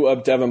 2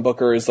 of Devin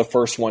Booker is the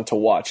first one to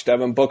watch.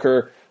 Devin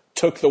Booker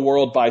took the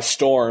world by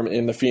storm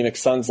in the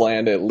Phoenix Suns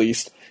land, at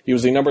least. He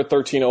was the number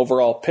 13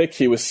 overall pick.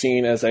 He was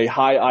seen as a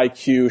high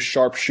IQ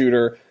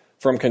sharpshooter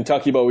from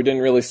Kentucky, but we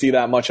didn't really see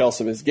that much else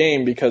of his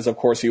game because, of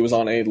course, he was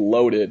on a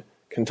loaded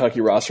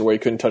Kentucky roster where he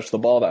couldn't touch the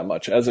ball that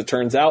much. As it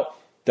turns out,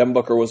 Devin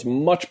Booker was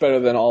much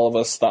better than all of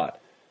us thought.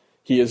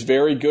 He is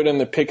very good in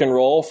the pick and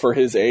roll for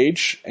his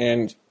age,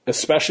 and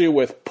especially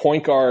with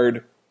point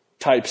guard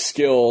type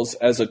skills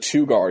as a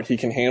 2-guard. He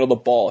can handle the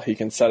ball. He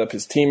can set up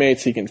his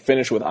teammates. He can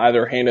finish with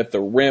either hand at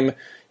the rim.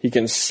 He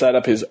can set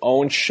up his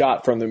own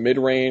shot from the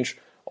mid-range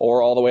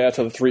or all the way out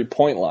to the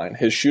 3-point line.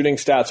 His shooting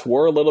stats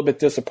were a little bit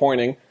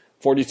disappointing,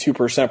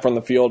 42% from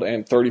the field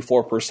and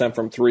 34%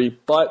 from 3.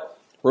 But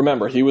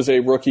remember, he was a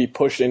rookie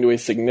pushed into a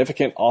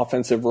significant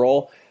offensive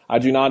role. I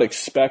do not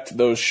expect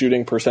those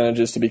shooting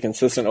percentages to be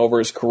consistent over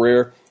his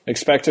career.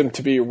 Expect him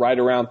to be right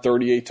around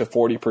 38 to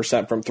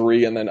 40% from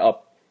 3 and then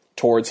up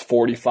towards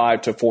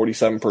 45 to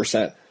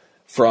 47%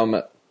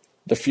 from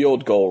the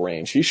field goal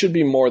range. He should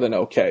be more than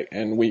okay,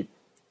 and we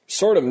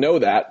sort of know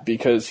that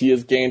because he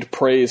has gained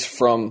praise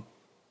from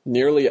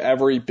nearly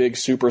every big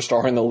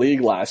superstar in the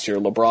league last year.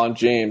 LeBron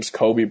James,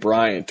 Kobe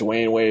Bryant,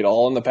 Dwayne Wade,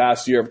 all in the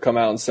past year have come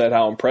out and said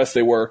how impressed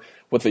they were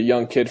with the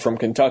young kid from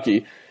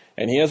Kentucky.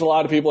 And he has a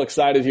lot of people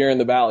excited here in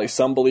the Valley.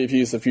 Some believe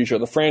he's the future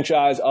of the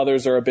franchise.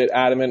 Others are a bit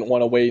adamant,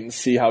 want to wait and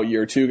see how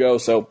year 2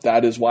 goes. So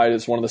that is why it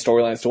is one of the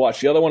storylines to watch.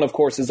 The other one, of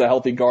course, is a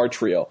healthy guard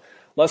trio.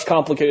 Less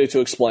complicated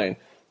to explain.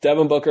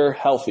 Devin Booker,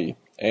 healthy,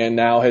 and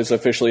now has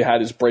officially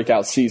had his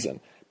breakout season.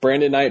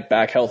 Brandon Knight,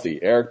 back healthy.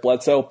 Eric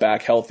Bledsoe,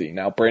 back healthy.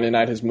 Now, Brandon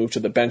Knight has moved to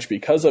the bench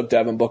because of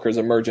Devin Booker's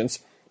emergence,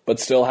 but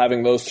still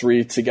having those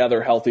three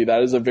together healthy,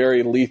 that is a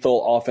very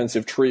lethal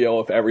offensive trio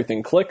if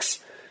everything clicks,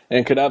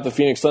 and could have the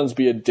Phoenix Suns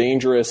be a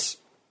dangerous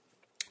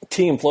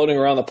team floating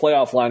around the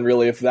playoff line,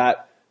 really, if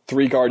that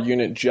 3-guard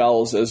unit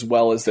gels as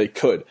well as they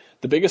could.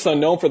 The biggest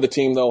unknown for the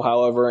team, though,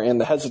 however, and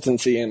the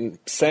hesitancy in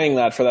saying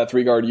that for that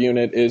 3-guard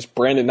unit is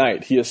Brandon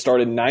Knight. He has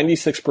started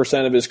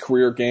 96% of his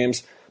career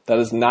games. That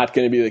is not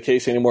going to be the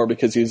case anymore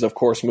because he's, of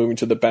course, moving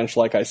to the bench,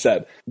 like I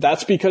said.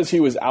 That's because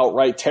he was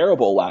outright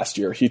terrible last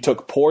year. He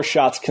took poor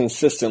shots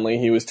consistently.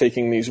 He was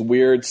taking these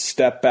weird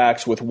step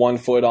backs with 1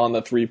 foot on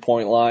the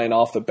 3-point line,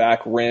 off the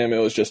back rim. It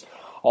was just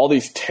all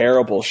these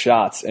terrible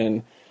shots,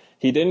 and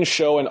he didn't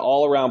show an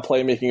all-around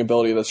playmaking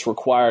ability that's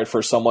required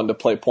for someone to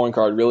play point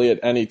guard really at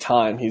any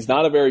time. He's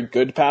not a very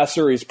good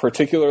passer. He's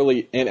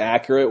particularly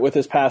inaccurate with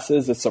his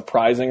passes. It's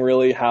surprising,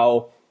 really,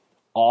 how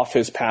off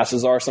his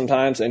passes are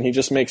sometimes, and he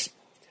just makes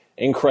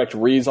incorrect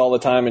reads all the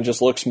time and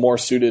just looks more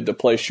suited to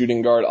play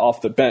shooting guard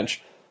off the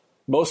bench.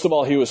 Most of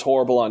all, he was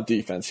horrible on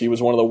defense. He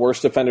was one of the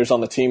worst defenders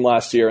on the team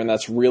last year, and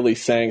that's really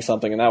saying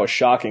something, and that was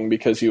shocking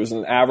because he was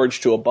an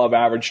average to above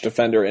average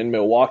defender in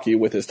Milwaukee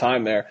with his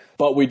time there.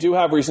 But we do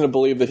have reason to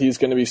believe that he's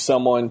going to be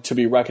someone to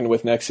be reckoned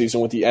with next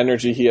season with the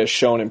energy he has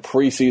shown in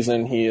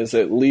preseason. He is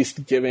at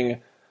least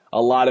giving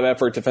a lot of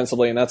effort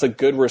defensively, and that's a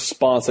good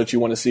response that you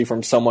want to see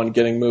from someone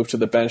getting moved to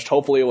the bench.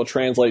 Hopefully it will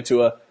translate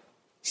to a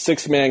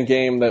 6-man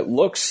game that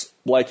looks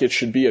like it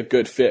should be a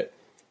good fit.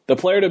 The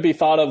player to be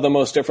thought of the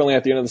most differently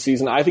at the end of the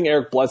season, I think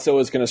Eric Bledsoe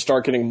is going to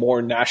start getting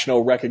more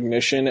national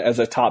recognition as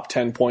a top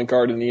 10 point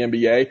guard in the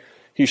NBA.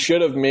 He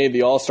should have made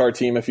the All-Star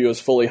team if he was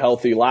fully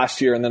healthy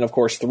last year, and then, of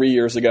course, 3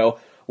 years ago.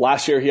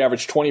 Last year, he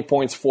averaged 20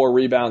 points, 4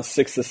 rebounds,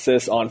 6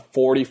 assists on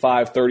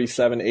 45,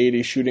 37,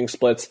 80 shooting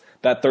splits.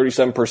 That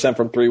 37%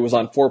 from 3 was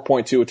on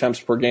 4.2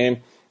 attempts per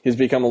game. He's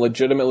become a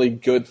legitimately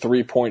good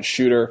 3-point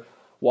shooter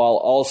while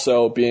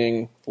also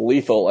being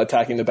lethal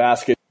attacking the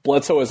basket.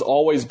 Bledsoe has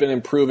always been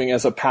improving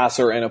as a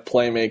passer and a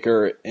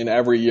playmaker in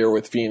every year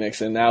with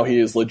Phoenix, and now he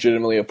is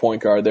legitimately a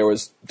point guard. There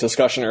was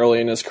discussion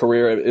early in his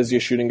career, is he a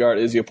shooting guard,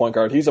 is he a point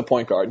guard? He's a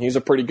point guard, and he's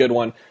a pretty good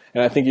one,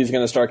 and I think he's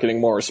going to start getting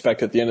more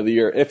respect at the end of the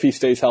year if he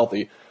stays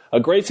healthy. A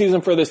great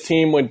season for this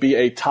team would be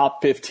a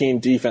top 15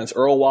 defense.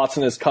 Earl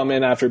Watson has come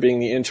in after being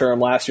the interim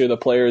last year. The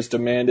players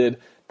demanded,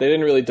 they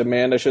didn't really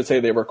demand, I should say,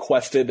 they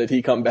requested that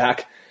he come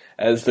back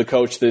as the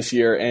coach this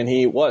year, and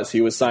he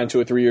was signed to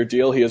a 3-year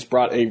deal. He has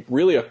brought a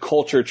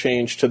culture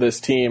change to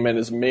this team and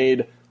has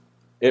made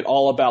it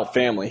all about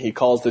family. He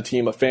calls the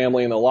team a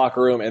family in the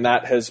locker room, and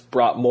that has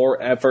brought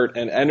more effort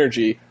and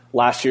energy.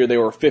 Last year, they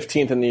were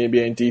 15th in the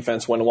NBA in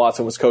defense when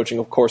Watson was coaching.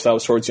 Of course, that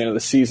was towards the end of the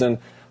season,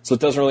 so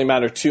it doesn't really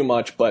matter too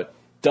much, but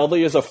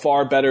Dudley is a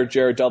far better,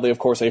 Jared Dudley, of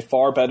course, a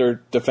far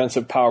better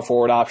defensive power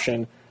forward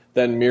option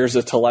than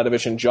Mirza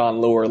Teletovic and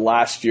John Lure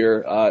last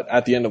year,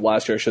 at the end of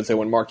last year, I should say,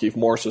 when Markieff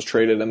Morris was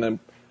traded. And then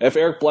if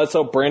Eric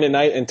Bledsoe, Brandon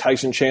Knight, and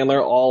Tyson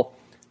Chandler all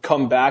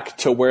come back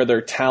to where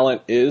their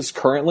talent is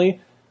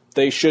currently,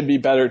 they should be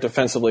better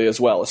defensively as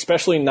well,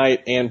 especially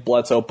Knight and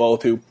Bledsoe,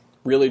 both who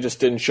really just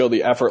didn't show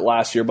the effort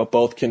last year, but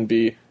both can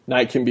be,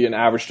 Knight can be an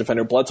average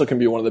defender. Bledsoe can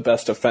be one of the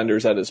best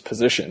defenders at his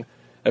position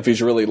if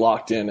he's really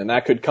locked in. And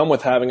that could come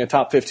with having a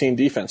top 15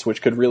 defense,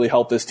 which could really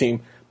help this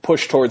team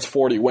push towards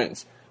 40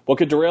 wins. What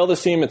could derail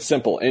this team? It's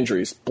simple,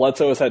 injuries.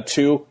 Bledsoe has had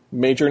 2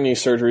 major knee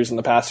surgeries in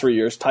the past 3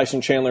 years.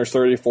 Tyson Chandler is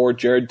 34,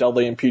 Jared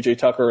Dudley and PJ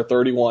Tucker are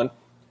 31.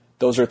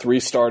 Those are 3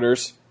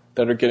 starters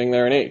that are getting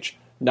there in age.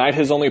 Knight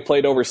has only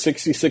played over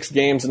 66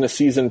 games in a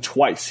season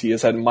twice. He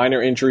has had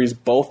minor injuries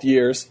both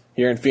years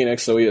here in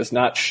Phoenix, so he has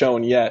not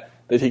shown yet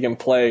that he can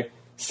play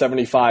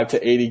 75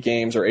 to 80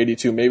 games or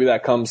 82. Maybe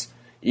that comes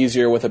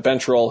easier with a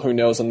bench role, who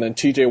knows. And then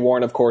TJ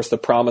Warren, of course, the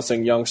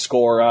promising young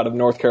scorer out of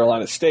North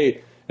Carolina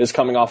State, is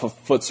coming off of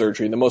foot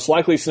surgery. The most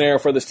likely scenario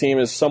for this team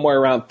is somewhere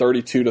around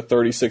 32 to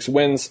 36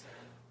 wins.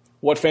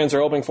 What fans are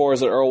hoping for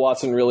is that Earl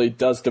Watson really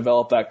does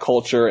develop that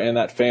culture and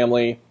that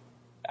family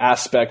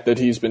aspect that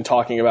he's been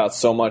talking about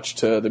so much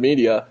to the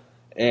media,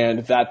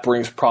 and that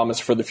brings promise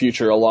for the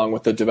future along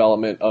with the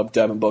development of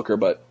Devin Booker.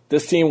 But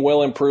this team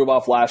will improve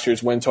off last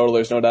year's win total.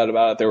 There's no doubt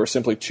about it. There were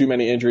simply too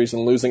many injuries,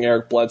 and losing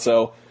Eric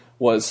Bledsoe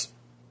was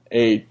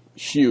a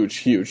huge,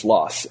 huge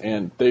loss,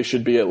 and they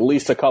should be at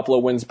least a couple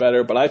of wins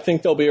better, but I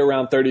think they'll be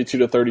around 32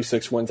 to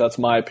 36 wins. That's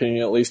my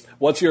opinion, at least.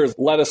 What's yours?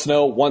 Let us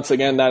know. Once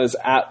again, that is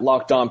at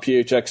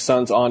LockedOnPHX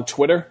Suns on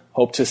Twitter.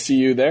 Hope to see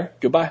you there.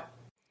 Goodbye.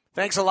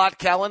 Thanks a lot,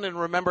 Kellen. And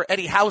remember,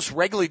 Eddie House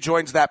regularly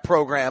joins that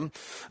program,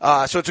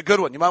 so it's a good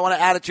one. You might want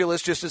to add it to your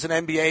list just as an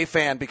NBA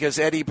fan, because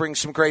Eddie brings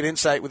some great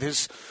insight with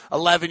his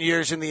 11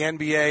 years in the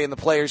NBA and the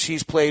players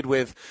he's played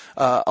with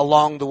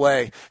along the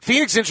way.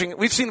 Phoenix, interesting.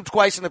 We've seen him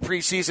twice in the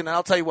preseason, and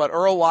I'll tell you what,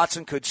 Earl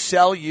Watson could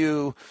sell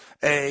you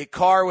a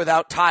car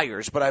without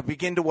tires, but I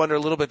begin to wonder a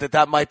little bit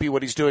that might be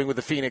what he's doing with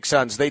the Phoenix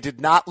Suns. They did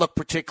not look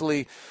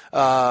particularly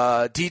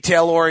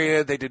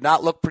detail-oriented. They did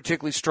not look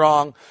particularly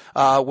strong.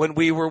 When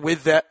we were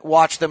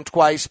watched them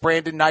twice,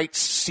 Brandon Knight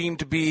seemed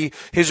to be,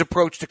 his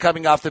approach to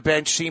coming off the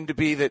bench seemed to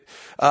be that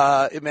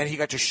it meant he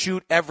got to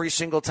shoot every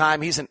single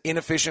time. He's an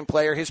inefficient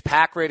player. His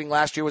PAC rating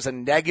last year was a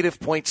negative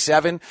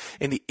 0.7.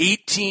 In the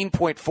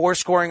 18.4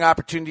 scoring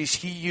opportunities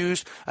he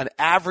used, an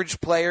average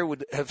player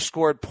would have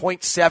scored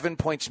 0.7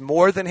 points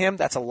more than him.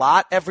 That's a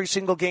lot every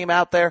single game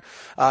out there.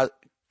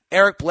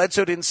 Eric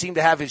Bledsoe didn't seem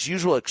to have his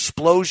usual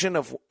explosion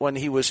of when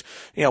he was,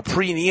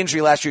 pre-knee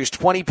injury last year. He was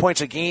 20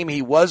 points a game.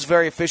 He was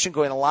very efficient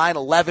going to line,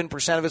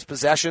 11% of his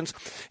possessions.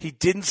 He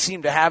didn't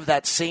seem to have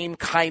that same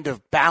kind of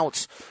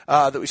bounce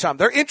that we saw him.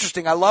 They're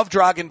interesting. I love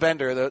Dragan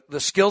Bender. The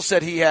skill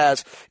set he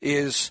has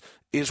is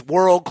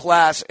world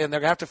class, and they're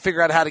going to have to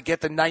figure out how to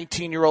get the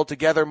 19-year-old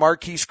together.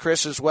 Marquise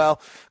Chris as well.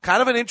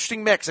 Kind of an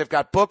interesting mix. They've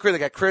got Booker, they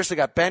got Chris, they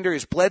got Bender.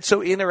 Is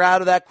Bledsoe in or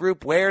out of that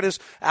group? Where does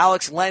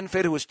Alex Len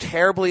fit, who was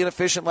terribly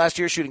inefficient last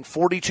year, shooting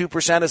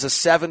 42% as a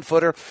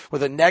 7-footer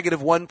with a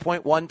negative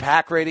 1.1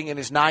 PAC rating in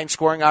his 9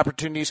 scoring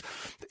opportunities?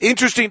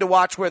 Interesting to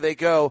watch where they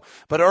go,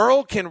 but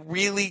Earl can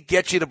really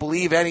get you to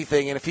believe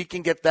anything, and if he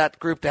can get that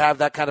group to have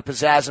that kind of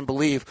pizzazz and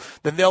believe,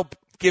 then they'll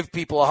give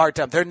people a hard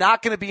time. They're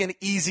not going to be an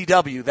easy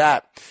W.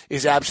 That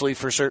is absolutely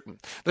for certain.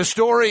 The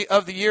story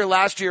of the year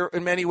last year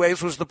in many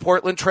ways was the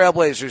Portland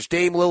Trailblazers.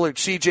 Dame Lillard,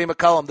 C.J.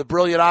 McCollum, the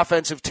brilliant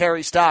offensive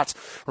Terry Stotts.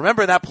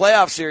 Remember in that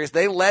playoff series,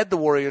 they led the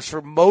Warriors for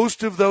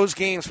most of those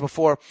games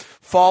before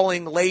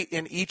falling late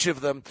in each of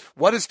them.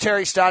 What does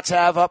Terry Stotts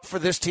have up for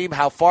this team?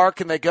 How far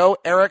can they go?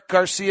 Eric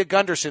Garcia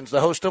Gunderson's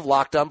the host of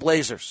Locked On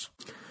Blazers.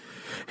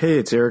 Hey,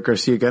 it's Eric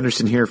Garcia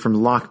Gunderson here from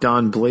Locked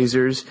On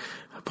Blazers,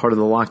 part of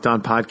the Locked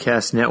On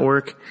Podcast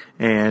Network,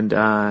 and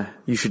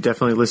you should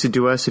definitely listen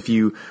to us if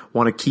you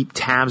want to keep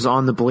tabs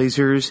on the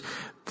Blazers.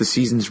 The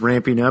season's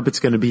ramping up. It's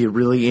going to be a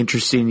really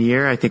interesting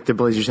year. I think the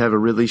Blazers have a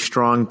really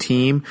strong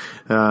team.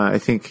 I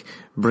think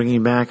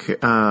bringing back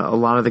a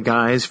lot of the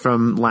guys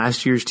from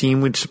last year's team,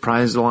 which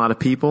surprised a lot of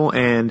people,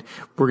 and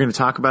we're going to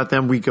talk about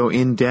them. We go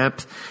in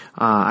depth.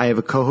 I have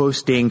a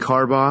co-host, Dane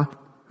Carbaugh,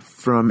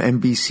 from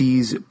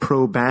NBC's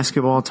Pro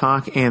Basketball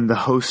Talk, and the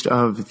host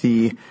of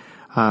the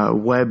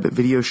web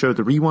video show,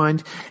 The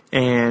Rewind,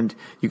 and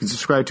you can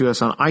subscribe to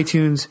us on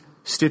iTunes,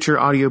 Stitcher,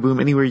 Audio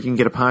Boom, anywhere you can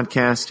get a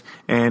podcast,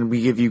 and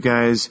we give you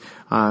guys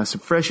some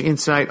fresh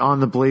insight on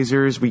the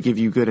Blazers. We give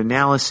you good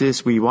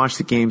analysis. We watch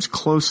the games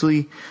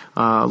closely,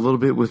 a little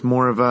bit with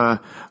more of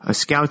a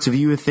scout's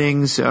view of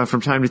things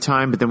from time to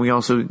time, but then we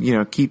also,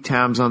 keep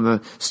tabs on the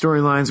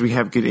storylines. We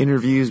have good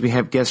interviews. We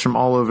have guests from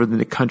all over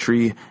the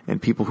country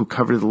and people who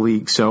cover the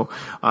league, so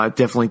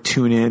definitely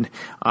tune in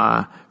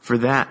for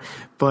that.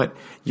 But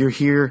you're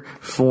here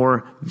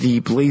for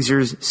the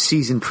Blazers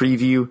season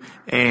preview,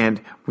 and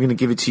we're going to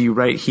give it to you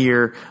right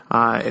here,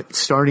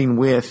 starting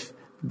with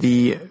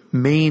the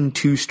main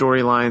 2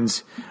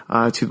 storylines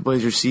to the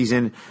Blazers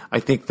season. I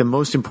think the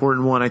most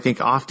important one, I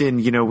think often,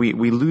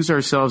 we lose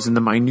ourselves in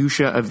the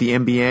minutia of the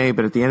NBA,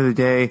 but at the end of the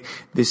day,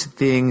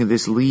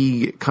 this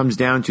league comes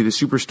down to the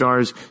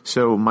superstars.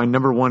 So my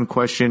number one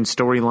question,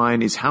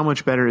 storyline, is how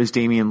much better is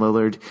Damian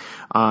Lillard?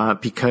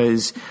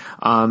 Because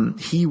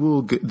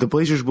the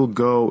Blazers will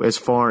go as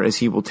far as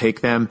he will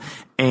take them.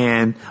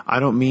 And I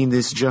don't mean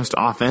this just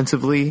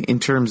offensively in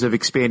terms of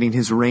expanding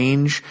his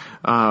range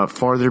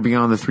farther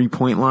beyond the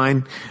 3-point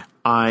line.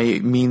 I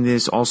mean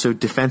this also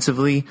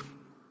defensively.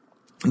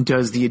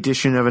 Does the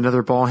addition of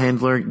another ball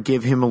handler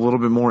give him a little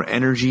bit more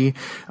energy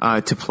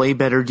to play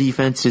better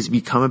defense? Does he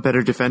become a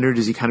better defender?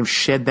 Does he kind of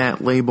shed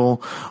that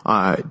label?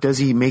 Does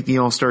he make the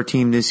All-Star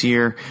team this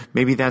year?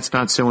 Maybe that's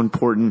not so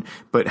important,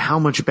 but how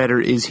much better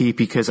is he?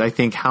 Because I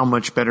think how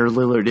much better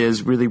Lillard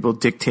is really will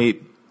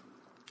dictate.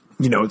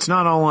 It's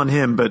not all on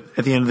him, but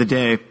at the end of the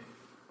day,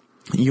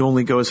 you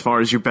only go as far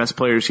as your best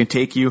players can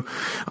take you.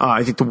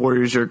 I think the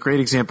Warriors are a great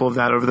example of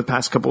that over the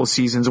past couple of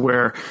seasons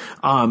where,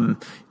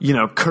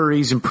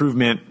 Curry's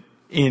improvement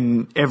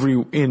in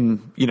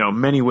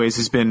many ways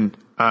has been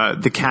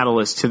the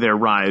catalyst to their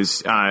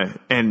rise.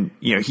 And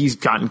he's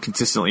gotten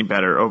consistently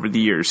better over the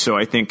years. So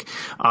I think,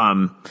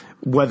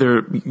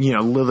 whether,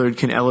 Lillard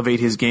can elevate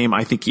his game,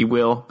 I think he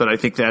will, but I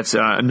think that's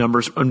the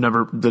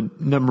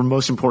number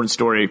most important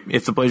story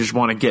if the Blazers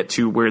want to get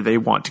to where they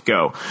want to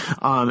go.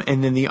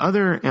 And then the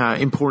other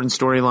important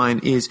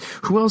storyline is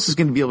who else is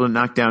going to be able to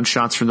knock down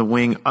shots from the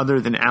wing other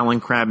than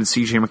Allen Crabbe and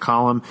CJ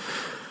McCollum.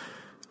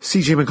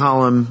 CJ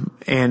McCollum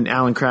and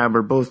Allen Crabbe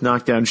are both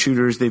knockdown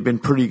shooters. They've been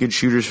pretty good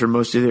shooters for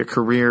most of their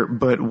career,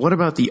 but what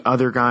about the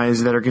other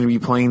guys that are going to be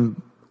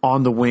playing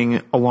on the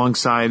wing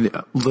alongside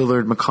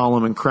Lillard,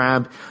 McCollum, and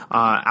Crabbe?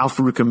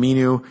 Al-Farouq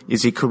Aminu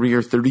is a career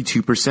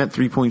 32%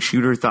 three-point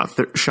shooter,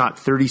 shot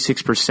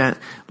 36%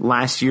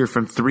 last year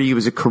from three. It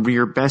was a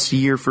career best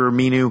year for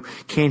Aminu.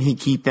 Can he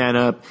keep that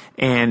up?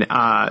 And,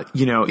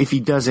 if he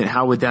doesn't,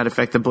 how would that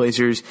affect the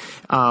Blazers?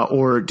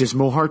 Or does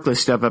Mo Harkless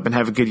step up and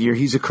have a good year?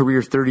 He's a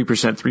career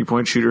 30%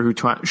 three-point shooter who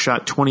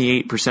shot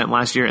 28%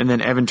 last year. And then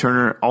Evan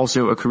Turner,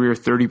 also a career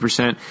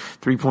 30%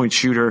 three-point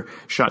shooter,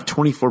 shot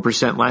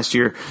 24% last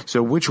year.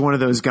 So which one of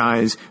those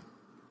guys,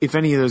 if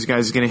any of those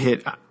guys is going to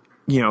hit,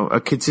 a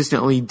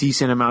consistently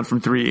decent amount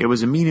from three? It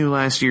was Aminu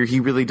last year. He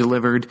really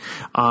delivered.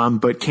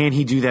 But can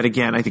he do that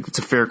again? I think that's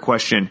a fair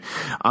question.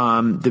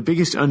 The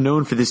biggest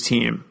unknown for this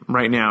team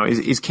right now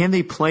is can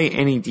they play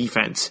any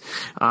defense?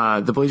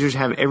 The Blazers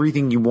have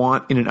everything you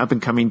want in an up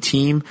and coming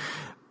team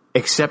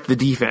except the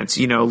defense.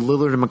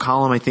 Lillard and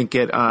McCollum, I think,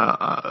 get,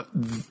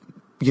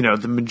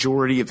 the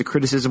majority of the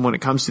criticism when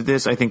it comes to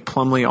this. I think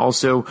Plumlee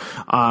also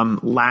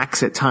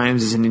lacks at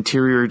times as an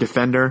interior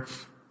defender.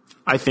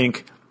 I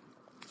think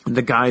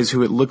the guys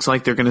who it looks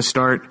like they're going to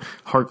start,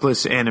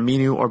 Harkless and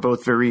Aminu, are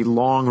both very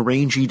long,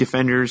 rangy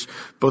defenders,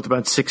 both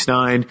about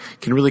 6'9",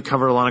 can really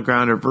cover a lot of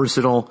ground, are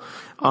versatile.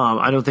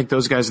 I don't think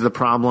those guys are the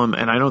problem,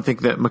 and I don't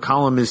think that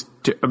McCollum is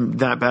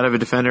that bad of a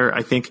defender.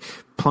 I think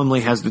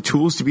Plumlee has the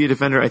tools to be a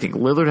defender. I think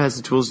Lillard has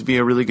the tools to be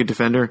a really good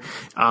defender.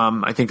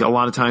 I think a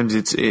lot of times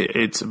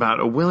it's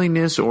about a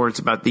willingness, or it's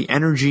about the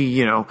energy.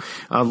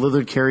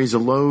 Lillard carries a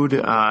load.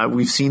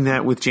 We've seen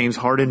that with James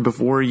Harden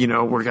before,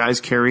 where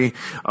guys carry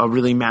a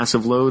really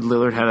massive load.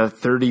 Lillard had a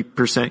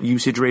 30%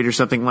 usage rate or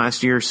something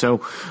last year.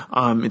 So,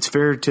 it's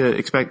fair to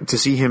expect to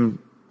see him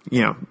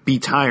be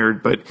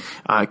tired, but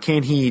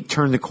can he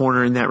turn the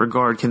corner in that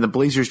regard? Can the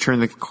Blazers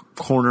turn the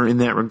corner in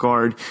that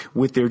regard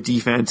with their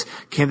defense?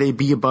 Can they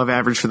be above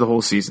average for the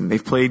whole season?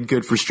 They've played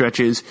good for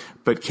stretches,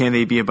 but can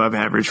they be above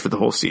average for the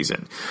whole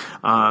season?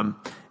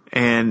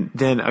 And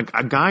then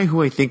a guy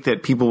who I think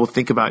that people will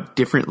think about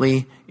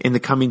differently in the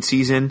coming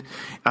season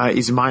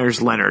is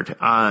Meyers Leonard,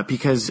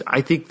 because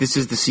I think this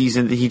is the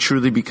season that he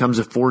truly becomes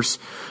a force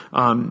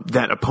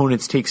that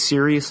opponents take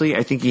seriously.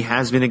 I think he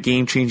has been a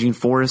game-changing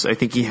force. I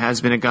think he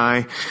has been a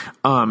guy,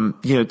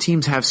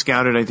 teams have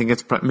scouted. I think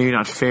it's maybe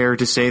not fair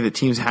to say that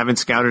teams haven't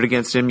scouted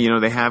against him.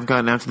 They have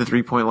gotten out to the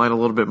three-point line a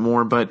little bit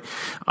more, but,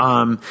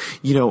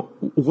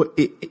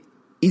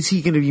 is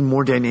he going to be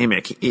more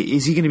dynamic?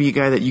 Is he going to be a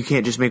guy that you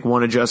can't just make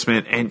one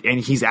adjustment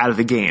and he's out of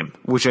the game,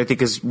 which I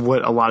think is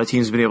what a lot of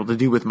teams have been able to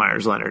do with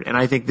Meyers Leonard. And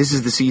I think this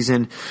is the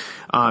season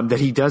that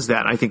he does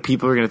that. I think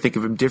people are going to think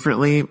of him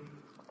differently.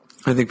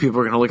 I think people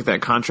are going to look at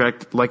that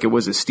contract like it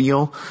was a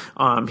steal.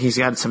 He's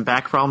had some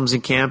back problems in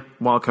camp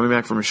while coming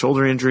back from a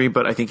shoulder injury,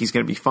 but I think he's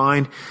going to be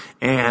fine.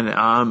 And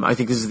I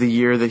think this is the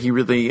year that he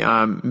really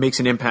makes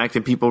an impact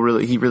and he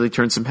really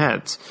turns some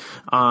heads.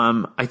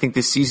 I think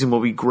this season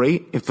will be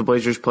great if the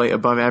Blazers play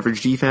above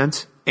average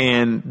defense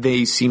and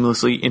they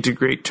seamlessly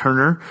integrate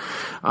Turner.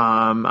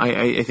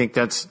 I think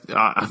that's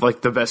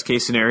like the best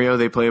case scenario.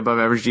 They play above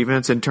average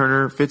defense and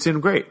Turner fits in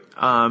great.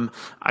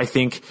 I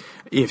think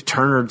if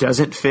Turner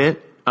doesn't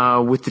fit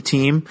with the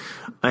team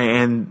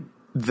and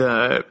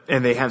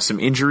and they have some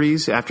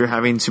injuries after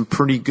having some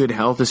pretty good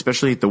health,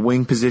 especially at the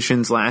wing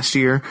positions last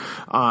year.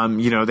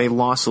 They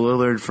lost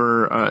Lillard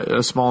for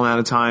a small amount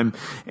of time,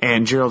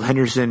 and Gerald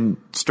Henderson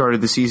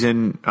started the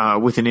season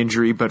with an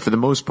injury, but for the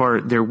most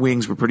part, their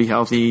wings were pretty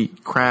healthy.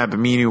 Crabbe,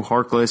 Aminu,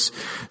 Harkless,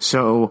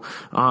 so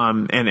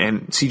and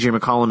CJ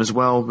McCollum as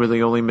well.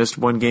 Really only missed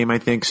one game, I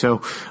think.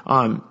 So.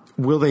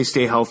 Will they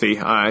stay healthy?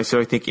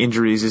 So I think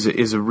injuries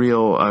is a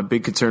real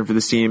big concern for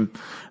this team.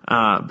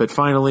 But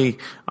finally,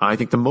 I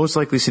think the most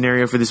likely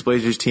scenario for this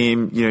Blazers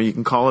team, you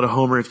can call it a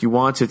homer if you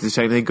want if this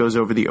technically goes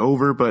over the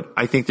over, but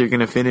I think they're going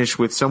to finish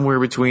with somewhere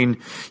between,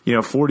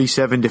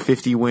 47 to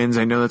 50 wins.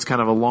 I know that's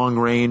kind of a long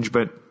range,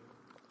 but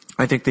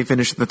I think they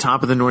finish at the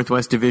top of the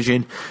Northwest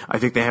Division. I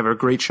think they have a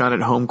great shot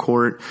at home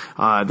court.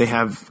 They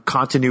have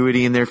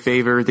continuity in their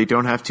favor. They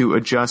don't have to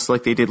adjust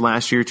like they did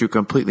last year to a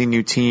completely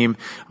new team.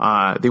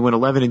 They went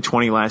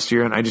 11-20 last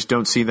year, and I just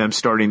don't see them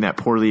starting that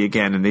poorly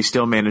again. And they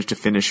still managed to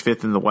finish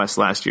 5th in the West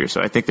last year. So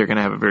I think they're going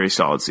to have a very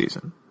solid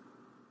season.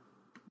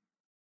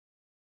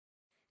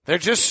 They're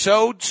just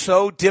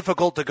so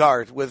difficult to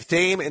guard with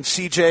Dame and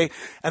CJ,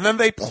 and then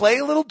they play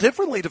a little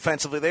differently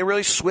defensively. They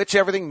really switch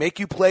everything, make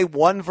you play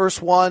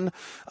 1-versus-1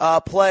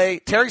 play.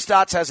 Terry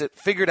Stotts has it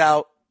figured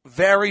out.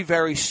 Very,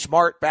 very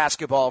smart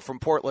basketball from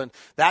Portland.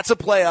 That's a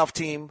playoff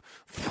team,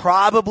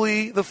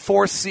 probably the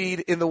 4th seed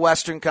in the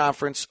Western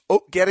Conference,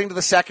 getting to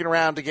the second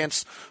round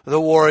against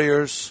the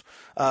Warriors.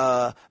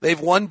 They've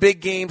won big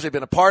games. They've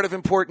been a part of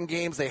important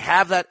games. They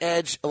have that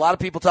talk. A lot of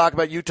people talk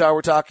about Utah.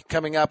 We're talking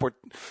coming up. A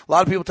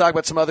lot of people talk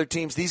about some other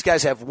teams. These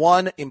guys have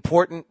won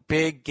important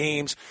big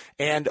games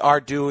and are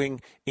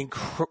doing, and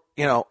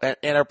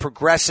are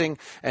progressing.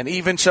 And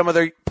even some of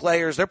their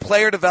players, their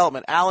player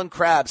development. Alan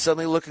Crabbe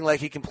suddenly looking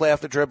like he can play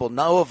off the dribble.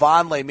 Noah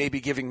Vonleh may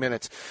be giving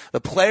minutes. The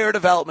player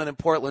development in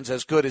Portland's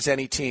as good as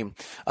any team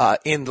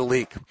in the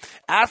league.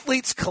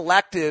 Athletes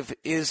Collective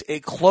is a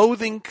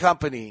clothing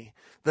company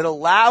that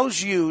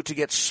allows you to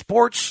get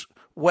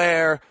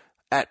sportswear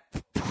at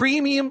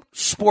premium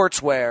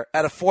sportswear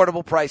at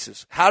affordable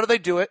prices. How do they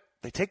do it?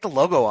 They take the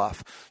logo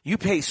off. You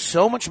pay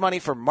so much money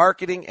for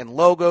marketing and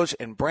logos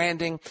and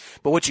branding,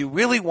 but what you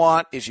really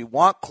want is you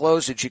want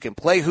clothes that you can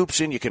play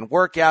hoops in, you can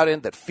work out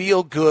in, that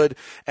feel good,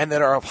 and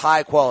that are of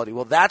high quality.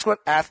 Well, that's what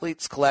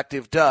Athletes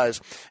Collective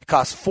does. It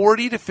costs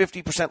 40 to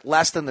 50%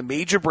 less than the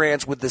major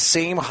brands with the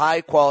same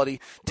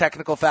high-quality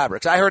technical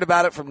fabrics. I heard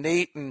about it from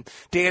Nate and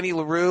Danny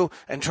LaRue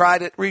and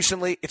tried it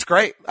recently. It's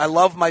great. I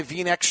love my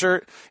V-neck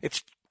shirt.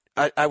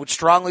 I would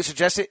strongly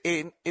suggest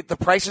it. The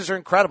prices are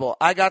incredible.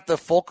 I got the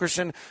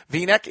Fulkerson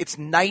V-neck. It's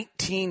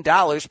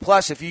 $19.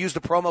 Plus, if you use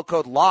the promo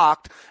code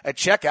LOCKED at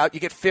checkout,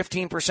 you get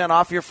 15%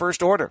 off your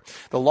first order.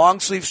 The long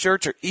sleeve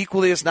shirts are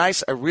equally as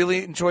nice. I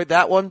really enjoyed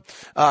that one.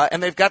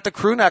 And they've got the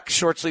crew neck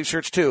short sleeve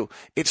shirts too.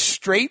 It's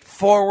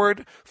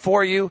straightforward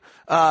for you.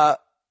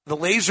 The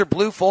laser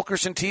blue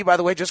Fulkerson tee, by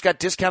the way, just got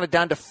discounted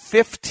down to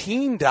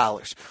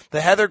 $15.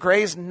 The heather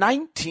gray is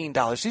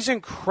 $19. These are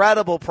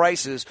incredible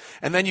prices,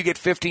 and then you get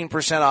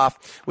 15%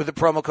 off with the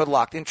promo code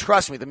LOCKED. And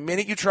trust me, the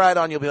minute you try it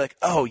on, you'll be like,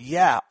 oh,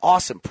 yeah,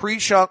 awesome.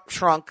 Pre-shrunk,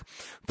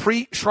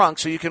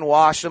 so you can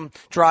wash them,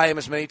 dry them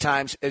as many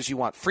times as you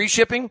want. Free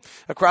shipping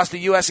across the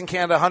U.S. and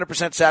Canada,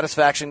 100%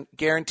 satisfaction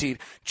guaranteed.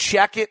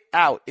 Check it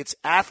out. It's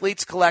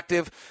Athletes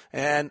Collective,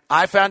 and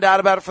I found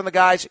out about it from the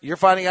guys. You're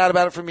finding out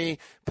about it from me.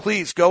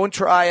 Please go and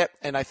try it,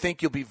 and I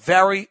think you'll be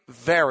very,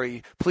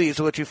 very pleased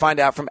with what you find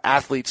out from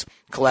Athletes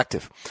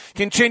Collective.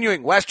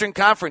 Continuing, Western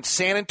Conference,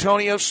 San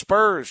Antonio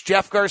Spurs.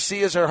 Jeff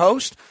Garcia is our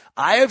host.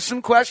 I have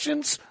some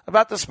questions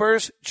about the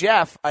Spurs.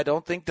 Jeff, I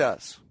don't think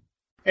does.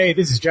 Hey,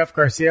 this is Jeff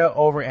Garcia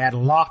over at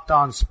Locked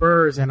On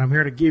Spurs, and I'm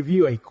here to give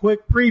you a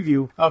quick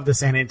preview of the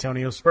San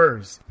Antonio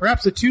Spurs.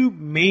 Perhaps the two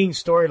main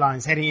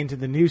storylines heading into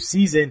the new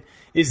season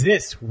is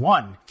this.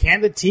 One,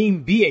 can the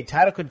team be a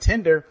title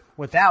contender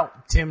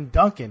without Tim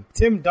Duncan?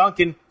 Tim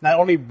Duncan not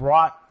only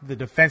brought the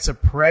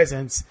defensive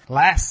presence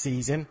last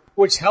season,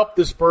 which helped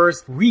the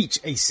Spurs reach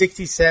a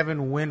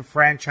 67-win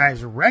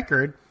franchise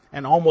record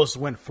and almost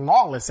went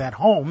flawless at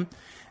home.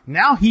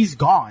 Now he's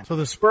gone. So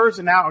the Spurs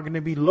now are going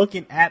to be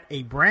looking at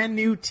a brand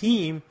new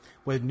team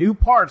with new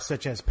parts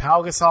such as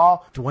Pau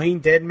Gasol,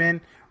 Dwayne Dedmon,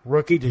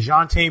 rookie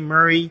DeJounte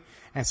Murray,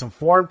 and some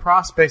foreign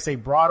prospects they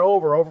brought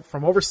over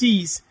from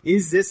overseas.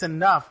 Is this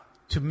enough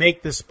to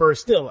make the Spurs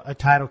still a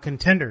title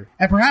contender?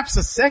 And perhaps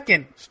the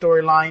second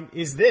storyline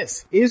is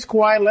this. Is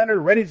Kawhi Leonard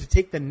ready to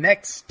take the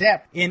next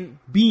step in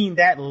being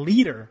that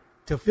leader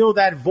to fill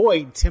that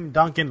void Tim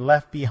Duncan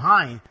left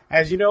behind?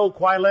 As you know,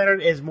 Kawhi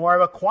Leonard is more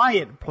of a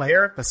quiet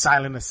player, the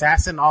silent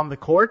assassin on the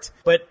court.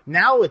 But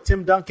now with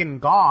Tim Duncan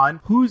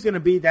gone, who's going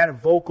to be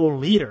that vocal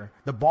leader?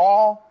 The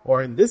ball,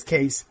 or in this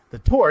case, the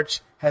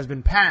torch, has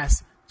been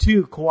passed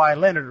to Kawhi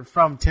Leonard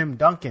from Tim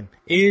Duncan.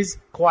 Is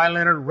Kawhi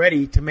Leonard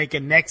ready to make a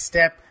next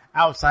step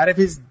outside of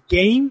his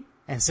game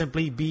and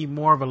simply be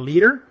more of a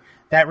leader?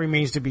 That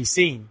remains to be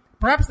seen.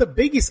 Perhaps the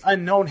biggest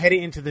unknown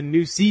heading into the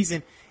new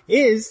season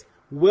is,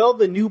 will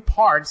the new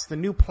parts, the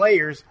new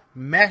players,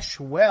 mesh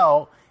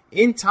well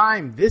in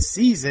time this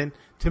season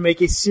to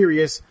make a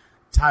serious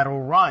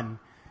title run?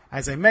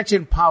 As I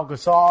mentioned, Pau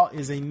Gasol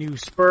is a new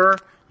Spur.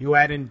 You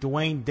add in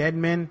Dwayne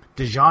Dedmon,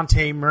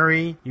 DeJounte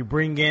Murray. You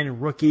bring in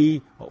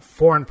rookie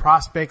foreign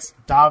prospects,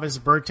 Davis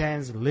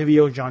Bertans,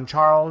 Livio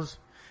Jean-Charles.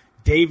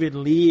 David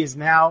Lee is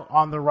now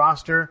on the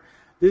roster.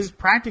 This is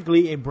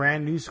practically a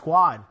brand new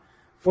squad.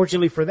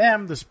 Fortunately for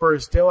them, the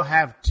Spurs still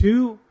have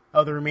two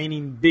of the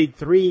remaining big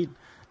three,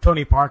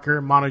 Tony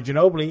Parker, Manu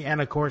Ginobili,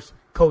 and of course,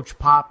 Coach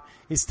Pop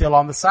is still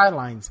on the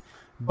sidelines.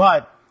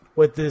 But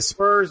with the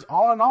Spurs,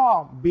 all in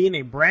all, being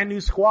a brand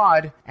new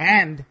squad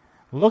and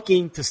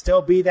looking to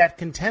still be that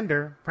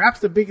contender, perhaps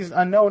the biggest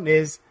unknown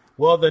is,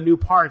 will the new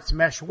parts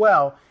mesh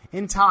well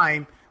in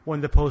time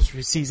when the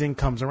postseason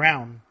comes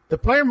around? The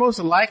player most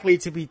likely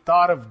to be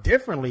thought of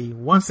differently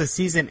once the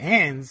season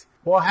ends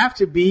will have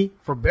to be,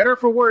 for better or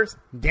for worse,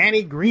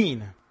 Danny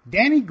Green.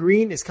 Danny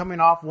Green is coming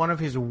off one of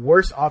his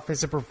worst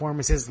offensive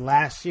performances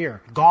last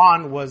year.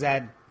 Gone was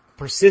that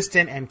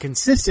persistent and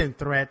consistent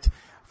threat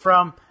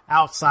from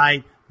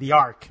outside the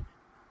arc.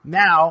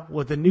 Now,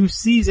 with a new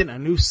season, a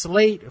new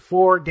slate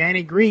for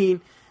Danny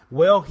Green,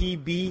 will he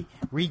be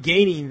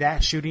regaining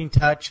that shooting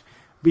touch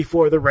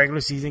before the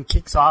regular season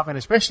kicks off, and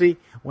especially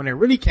when it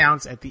really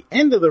counts at the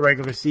end of the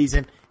regular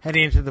season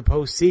heading into the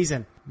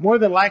postseason? More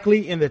than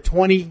likely in the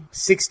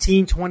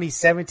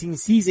 2016-2017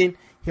 season,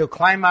 he'll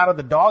climb out of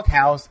the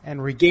doghouse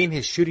and regain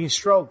his shooting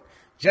stroke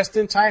just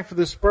in time for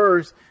the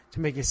Spurs to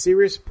make a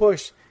serious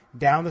push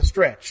down the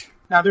stretch.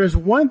 Now, there's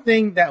one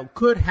thing that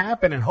could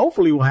happen and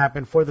hopefully will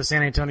happen for the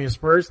San Antonio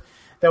Spurs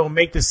that will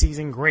make the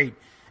season great,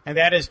 and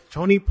that is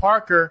Tony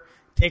Parker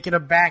taking a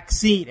back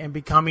seat and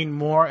becoming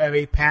more of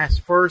a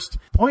pass-first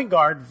point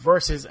guard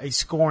versus a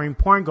scoring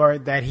point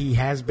guard that he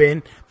has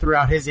been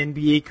throughout his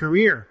NBA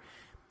career.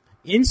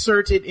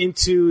 Inserted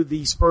into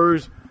the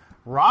Spurs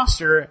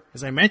roster,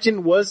 as I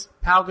mentioned, was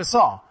Pau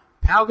Gasol.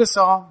 Pau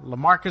Gasol,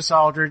 LaMarcus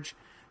Aldridge,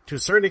 to a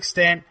certain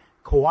extent,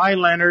 Kawhi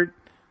Leonard,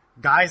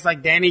 guys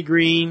like Danny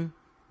Green,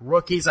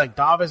 rookies like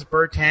Davis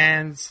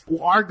Bertans,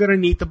 who are going to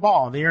need the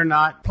ball. They are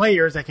not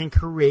players that can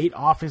create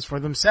offense for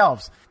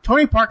themselves.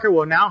 Tony Parker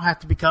will now have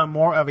to become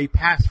more of a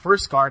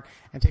pass-first guard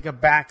and take a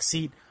back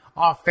seat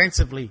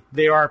offensively.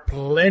 There are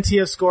plenty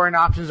of scoring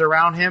options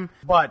around him,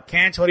 but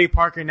can Tony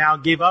Parker now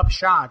give up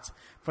shots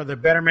for the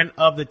betterment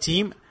of the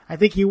team? I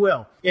think he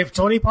will. If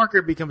Tony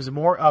Parker becomes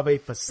more of a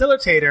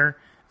facilitator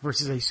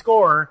versus a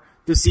scorer,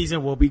 the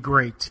season will be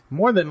great.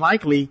 More than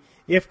likely,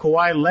 if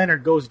Kawhi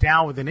Leonard goes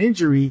down with an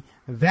injury,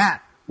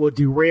 that will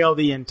derail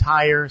the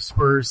entire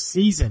Spurs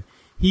season.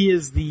 He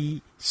is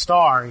the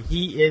star.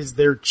 He is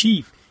their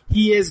chief.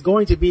 He is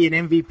going to be an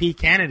MVP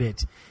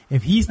candidate.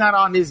 If he's not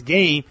on his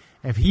game,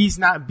 if he's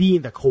not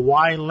being the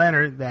Kawhi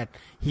Leonard that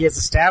he has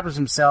established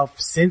himself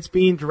since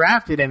being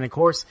drafted and, of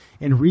course,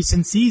 in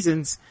recent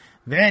seasons,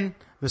 then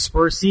the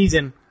Spurs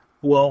season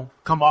will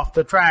come off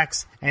the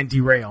tracks and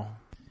derail.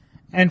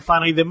 And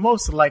finally, the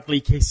most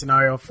likely case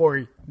scenario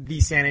for the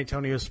San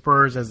Antonio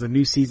Spurs as the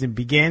new season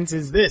begins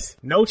is this: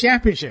 no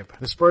championship.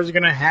 The Spurs are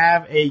going to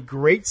have a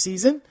great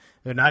season.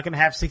 They're not going to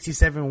have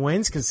 67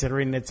 wins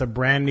considering it's a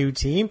brand new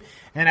team.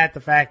 And at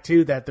the fact,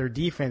 too, that their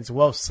defense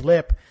will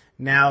slip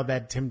now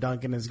that Tim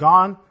Duncan is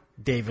gone.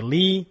 David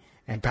Lee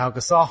and Pau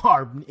Gasol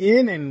are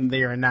in, and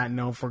they are not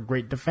known for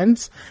great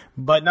defense.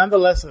 But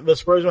nonetheless, the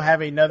Spurs will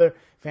have another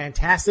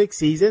fantastic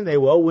season. They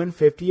will win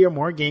 50 or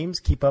more games,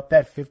 keep up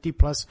that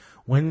 50-plus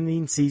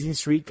winning season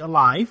streak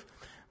alive.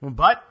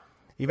 But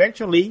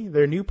eventually,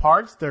 their new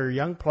parts, their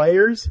young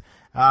players,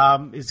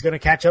 is going to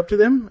catch up to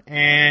them.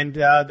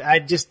 And I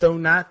just do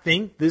not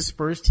think this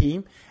Spurs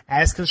team,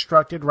 as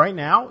constructed right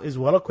now, is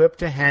well equipped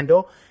to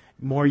handle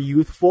more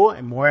youthful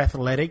and more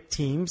athletic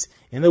teams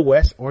in the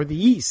West or the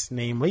East,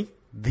 namely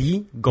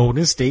the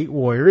Golden State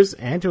Warriors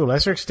and, to a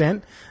lesser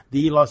extent,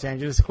 the Los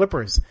Angeles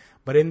Clippers.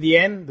 But in the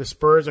end, the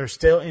Spurs are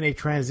still in a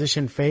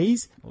transition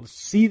phase. We'll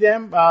see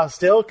them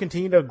still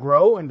continue to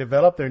grow and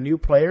develop their new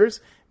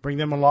players, bring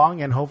them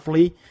along, and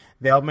hopefully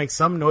they'll make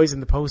some noise in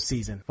the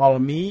postseason. Follow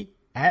me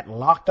at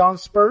Locked On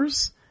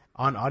Spurs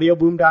on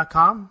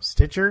audioboom.com,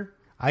 Stitcher,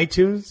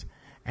 iTunes,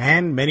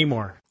 and many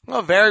more.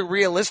 A very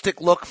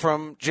realistic look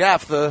from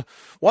Jeff. The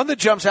one that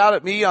jumps out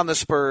at me on the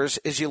Spurs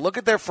is you look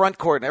at their front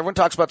court, and everyone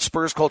talks about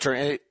Spurs culture,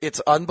 and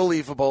it's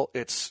unbelievable.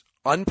 It's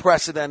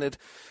unprecedented.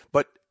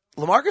 But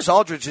LaMarcus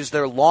Aldridge is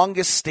their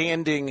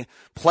longest-standing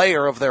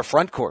player of their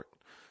front court.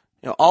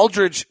 You know,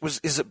 Aldridge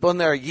is been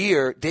there a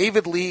year.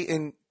 David Lee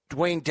and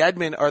Dwayne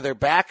Dedmon are their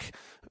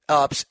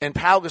backups, and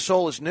Pau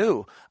Gasol is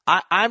new.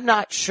 I'm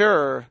not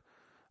sure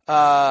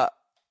that's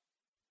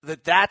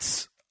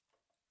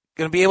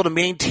going to be able to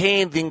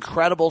maintain the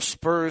incredible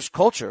Spurs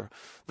culture.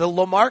 The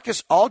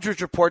LaMarcus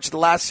Aldridge reports the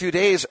last few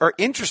days are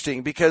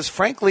interesting because,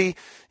 frankly,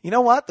 you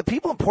know what? The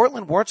people in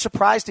Portland weren't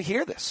surprised to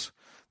hear this.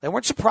 They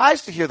weren't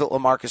surprised to hear that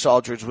LaMarcus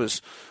Aldridge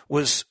was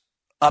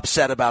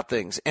upset about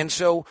things. And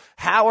so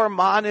how are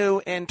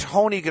Manu and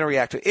Tony going to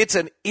react to it? It's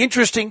an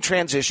interesting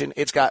transition.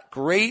 It's got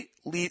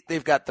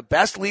they've got the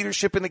best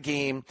leadership in the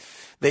game.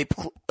 They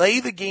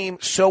play the game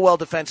so well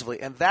defensively.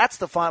 And that's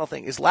the final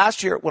thing is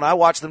last year when I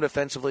watched them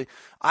defensively,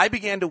 I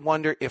began to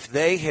wonder if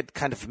they had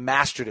kind of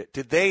mastered it.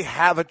 Did they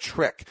have a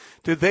trick?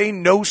 Did they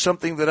know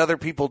something that other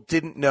people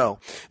didn't know?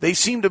 They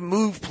seemed to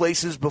move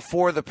places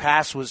before the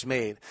pass was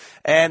made.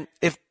 And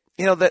if,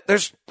 that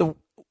there's the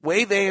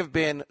way they have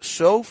been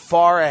so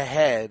far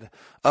ahead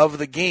of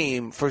the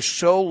game for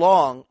so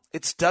long,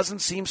 it doesn't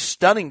seem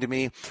stunning to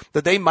me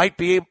that they might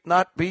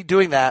not be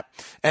doing that.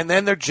 And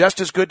then they're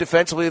just as good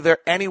defensively. They're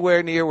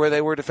anywhere near where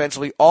they were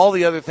defensively. All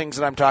the other things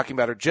that I'm talking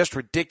about are just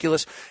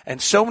ridiculous. And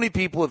so many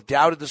people have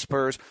doubted the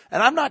Spurs.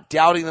 And I'm not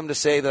doubting them to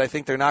say that I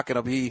think they're not going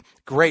to be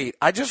great.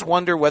 I just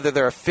wonder whether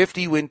they're a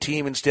 50-win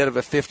team instead of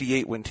a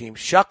 58-win team.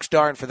 Shucks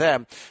darn for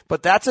them.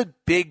 But that's a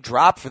big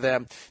drop for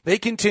them. They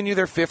continue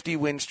their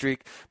 50-win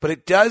streak. But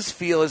it does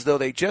feel as though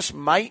they just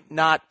might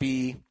not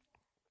be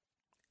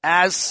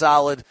as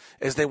solid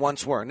as they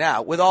once were.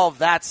 Now, with all of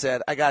that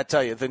said, I got to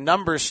tell you, the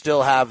numbers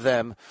still have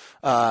them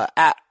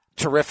at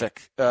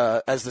terrific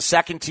as the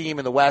second team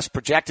in the West,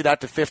 projected out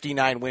to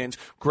 59 wins.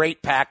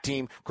 Great pack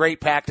team, great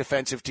pack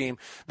defensive team.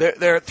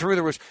 They're through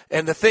the roof.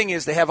 And the thing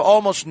is, they have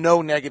almost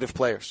no negative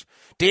players.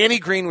 Danny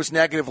Green was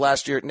negative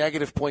last year at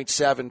negative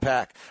 0.7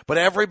 pack, but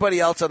everybody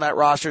else on that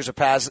roster is a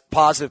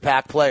positive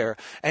pack player,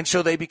 and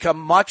so they become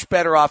much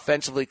better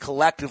offensively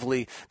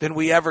collectively than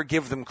we ever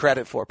give them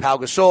credit for. Pau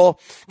Gasol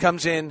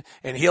comes in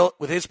and he'll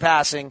with his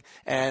passing,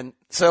 and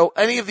so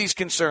any of these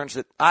concerns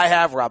that I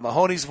have, Rob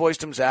Mahoney's voiced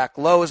them, Zach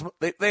Lowe,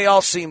 they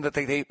all seem that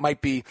they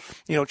might be,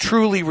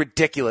 truly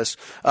ridiculous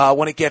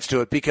when it gets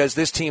to it, because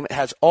this team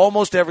has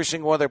almost every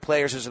single one of their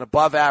players as an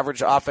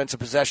above-average offensive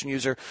possession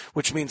user,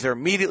 which means they're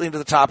immediately into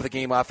the top of the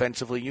game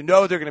offensively. You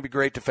know they're going to be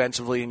great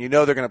defensively, and you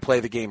know they're going to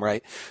play the game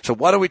right. So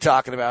what are we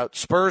talking about?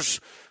 Spurs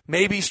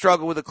maybe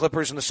struggle with the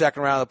Clippers in the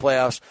second round of the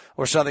playoffs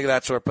or something of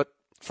that sort, but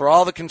for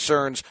all the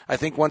concerns, I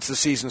think once the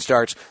season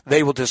starts,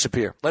 they will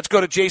disappear. Let's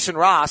go to Jason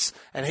Ross,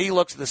 and he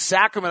looks at the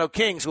Sacramento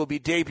Kings, who will be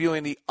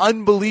debuting the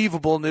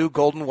unbelievable new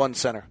Golden One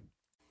Center.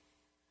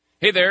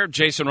 Hey there,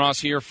 Jason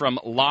Ross here from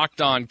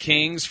Locked On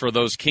Kings. For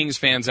those Kings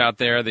fans out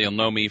there, they'll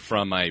know me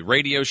from my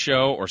radio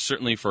show, or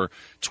certainly for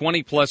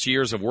 20-plus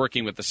years of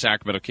working with the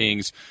Sacramento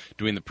Kings,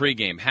 doing the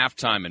pregame,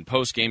 halftime, and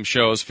postgame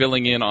shows,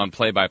 filling in on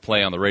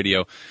play-by-play on the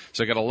radio.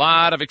 So I got a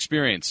lot of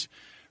experience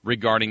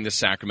regarding the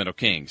Sacramento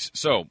Kings.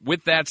 So,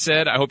 with that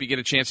said, I hope you get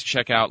a chance to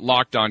check out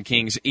Locked On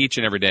Kings each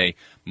and every day,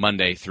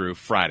 Monday through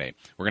Friday.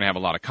 We're going to have a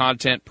lot of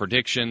content,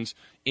 predictions,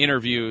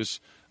 interviews,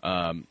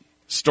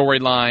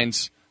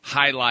 storylines,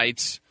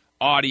 highlights,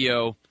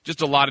 audio,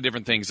 just a lot of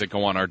different things that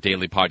go on our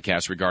daily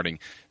podcast regarding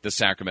the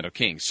Sacramento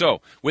Kings.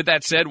 So, with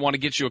that said, want to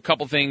get you a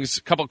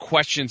couple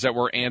questions that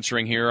we're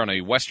answering here on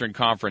a Western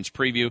Conference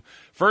preview.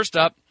 First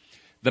up,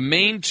 the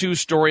main two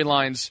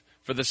storylines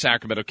for the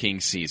Sacramento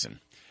Kings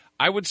season.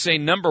 I would say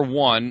number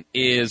one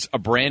is a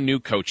brand new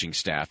coaching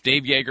staff.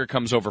 Dave Joerger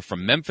comes over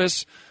from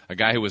Memphis, a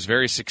guy who was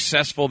very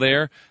successful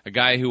there, a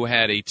guy who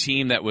had a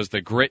team that was the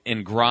grit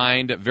and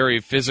grind, very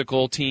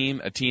physical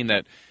team, a team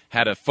that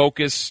had a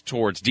focus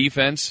towards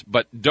defense,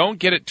 but don't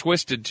get it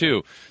twisted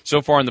too.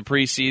 So far in the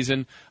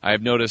preseason, I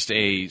have noticed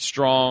a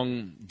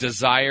strong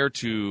desire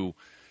to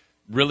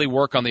really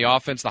work on the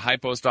offense. The high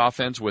post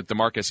offense with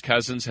DeMarcus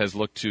Cousins has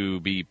looked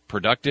to be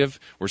productive.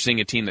 We're seeing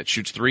a team that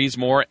shoots threes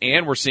more,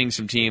 and we're seeing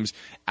some teams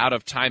out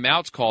of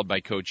timeouts called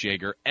by Coach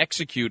Joerger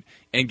execute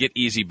and get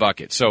easy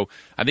buckets. So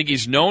I think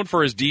he's known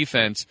for his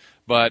defense,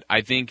 but I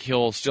think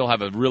he'll still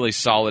have a really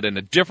solid and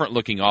a different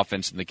looking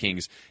offense than the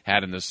Kings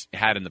had in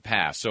the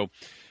past. So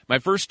my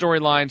first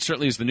storyline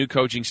certainly is the new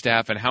coaching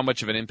staff and how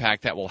much of an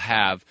impact that will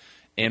have,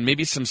 and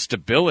maybe some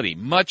stability,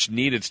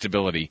 much-needed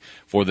stability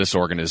for this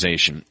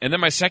organization. And then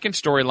my second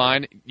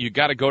storyline, you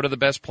got to go to the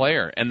best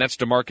player, and that's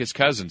DeMarcus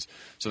Cousins.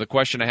 So the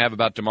question I have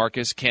about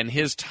DeMarcus, can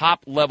his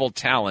top-level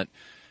talent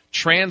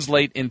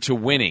translate into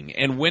winning,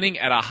 and winning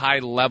at a high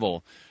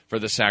level for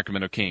the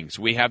Sacramento Kings?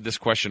 We have this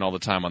question all the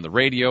time on the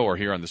radio or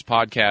here on this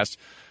podcast.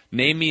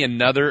 Name me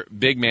another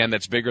big man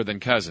that's bigger than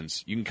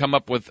Cousins. You can come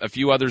up with a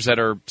few others that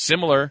are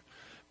similar,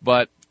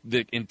 but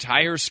the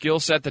entire skill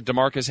set that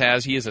DeMarcus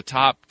has, he is a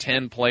top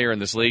 10 player in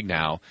this league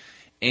now,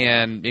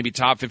 and maybe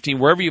top 15.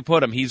 Wherever you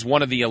put him, he's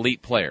one of the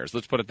elite players.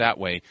 Let's put it that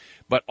way.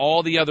 But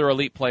all the other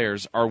elite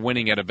players are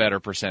winning at a better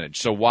percentage.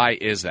 So why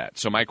is that?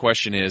 So my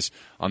question is,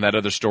 on that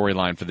other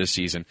storyline for this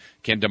season,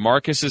 can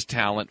DeMarcus's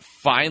talent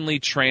finally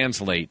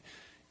translate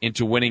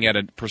into winning at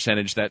a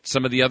percentage that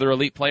some of the other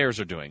elite players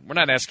are doing? We're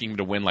not asking him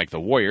to win like the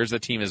Warriors. The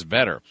team is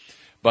better.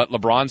 But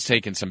LeBron's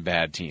taken some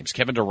bad teams.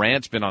 Kevin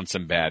Durant's been on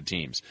some bad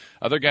teams.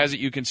 Other guys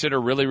that you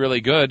consider really, really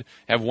good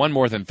have won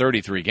more than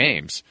 33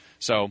 games.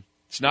 So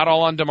it's not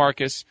all on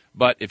DeMarcus,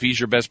 but if he's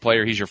your best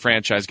player, he's your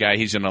franchise guy,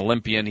 he's an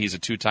Olympian, he's a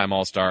two-time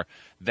All-Star,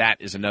 that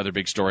is another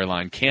big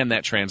storyline. Can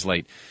that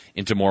translate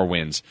into more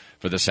wins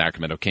for the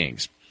Sacramento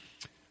Kings?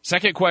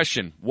 Second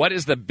question, what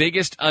is the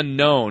biggest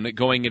unknown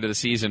going into the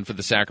season for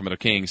the Sacramento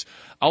Kings?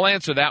 I'll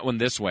answer that one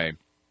this way.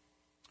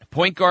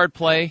 Point guard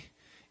play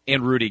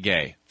and Rudy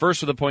Gay.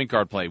 First with the point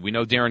guard play. We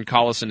know Darren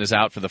Collison is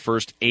out for the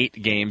first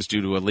 8 games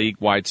due to a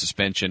league-wide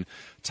suspension.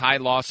 Ty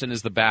Lawson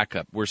is the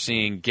backup. We're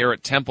seeing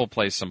Garrett Temple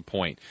play some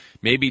point.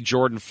 Maybe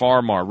Jordan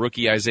Farmar,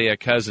 rookie Isaiah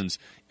Cousins.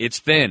 It's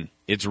thin.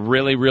 It's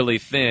really, really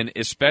thin,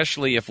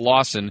 especially if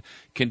Lawson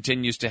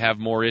continues to have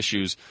more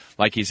issues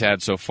like he's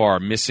had so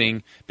far.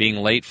 Missing, being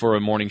late for a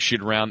morning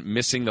shoot-around,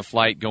 missing the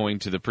flight going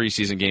to the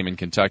preseason game in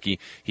Kentucky.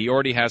 He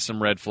already has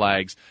some red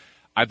flags.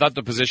 I thought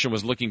the position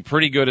was looking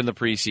pretty good in the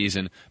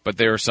preseason, but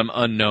there are some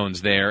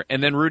unknowns there.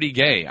 And then Rudy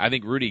Gay. I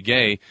think Rudy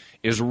Gay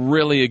is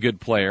really a good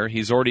player.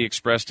 He's already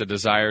expressed a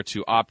desire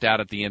to opt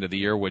out at the end of the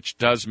year, which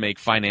does make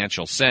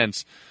financial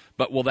sense.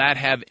 But will that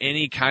have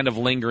any kind of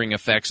lingering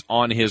effects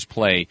on his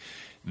play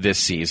this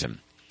season?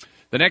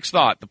 The next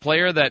thought, the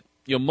player that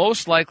you'll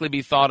most likely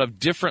be thought of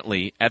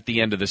differently at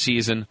the end of the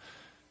season,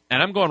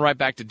 and I'm going right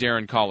back to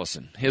Darren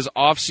Collison. His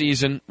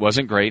offseason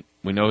wasn't great.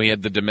 We know he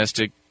had the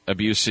domestic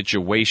abuse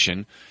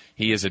situation.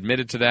 He has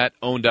admitted to that,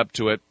 owned up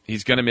to it.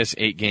 He's going to miss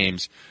 8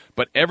 games.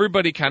 But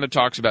everybody kind of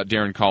talks about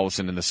Darren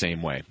Collison in the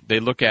same way. They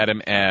look at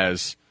him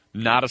as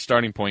not a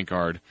starting point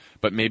guard,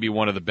 but maybe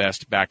one of the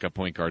best backup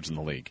point guards in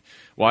the league.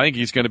 Well, I think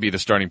he's going to be the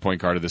starting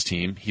point guard of this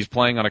team. He's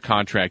playing on a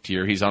contract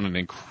year. He's on an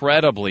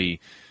incredibly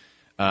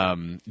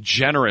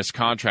generous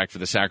contract for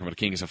the Sacramento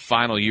Kings, a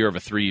final year of a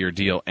 3-year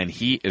deal, and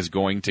he is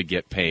going to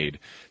get paid.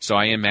 So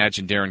I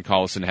imagine Darren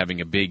Collison having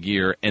a big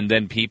year, and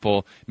then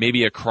people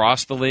maybe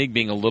across the league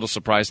being a little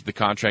surprised at the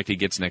contract he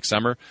gets next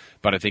summer,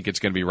 but I think it's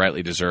going to be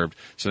rightly deserved.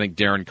 So I think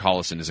Darren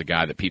Collison is a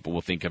guy that people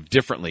will think of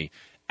differently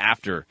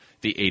after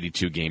the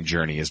 82-game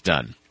journey is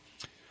done.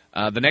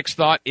 The next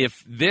thought,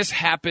 if this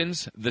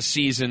happens, the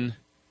season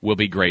will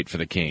be great for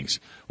the Kings.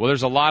 Well,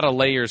 there's a lot of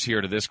layers here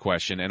to this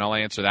question, and I'll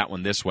answer that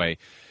one this way.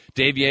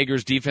 Dave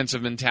Yeager's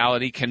defensive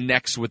mentality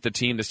connects with the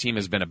team. This team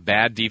has been a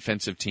bad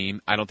defensive team.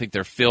 I don't think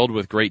they're filled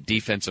with great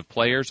defensive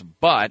players,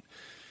 but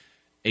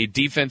a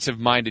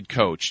defensive-minded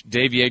coach,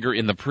 Dave Yeager,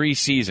 in the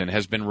preseason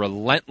has been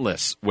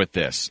relentless with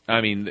this.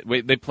 I mean,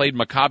 they played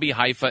Maccabi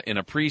Haifa in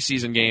a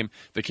preseason game.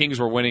 The Kings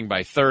were winning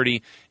by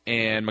 30,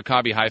 and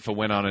Maccabi Haifa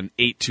went on an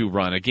 8-2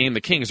 run, a game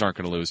the Kings aren't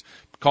going to lose.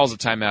 Calls a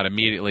timeout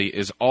immediately,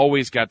 is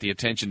always got the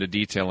attention to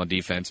detail on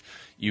defense.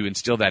 You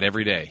instill that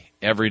every day.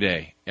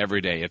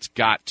 It's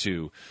got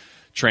to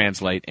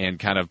translate and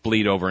kind of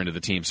bleed over into the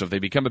team. So if they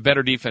become a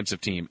better defensive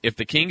team, if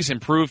the Kings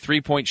improve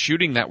three-point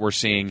shooting that we're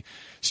seeing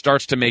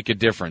starts to make a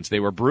difference. They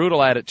were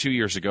brutal at it 2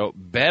 years ago,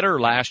 better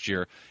last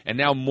year, and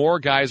now more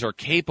guys are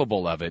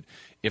capable of it.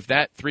 If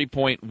that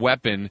three-point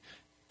weapon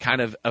kind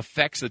of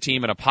affects the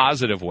team in a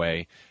positive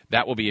way,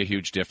 that will be a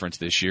huge difference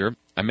this year.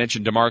 I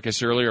mentioned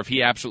DeMarcus earlier. If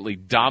he absolutely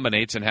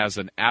dominates and has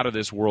an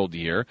out-of-this-world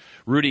year,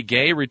 Rudy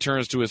Gay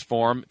returns to his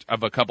form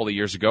of a couple of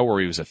years ago where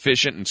he was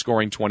efficient and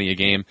scoring 20 a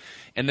game,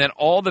 and then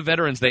all the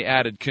veterans they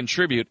added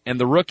contribute, and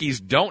the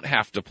rookies don't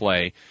have to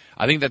play.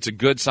 I think that's a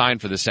good sign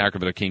for the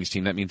Sacramento Kings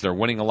team. That means they're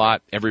winning a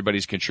lot,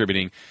 everybody's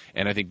contributing,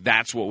 and I think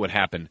that's what would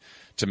happen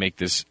to make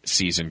this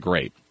season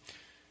great.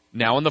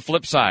 Now, on the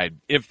flip side,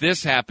 if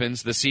this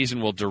happens, the season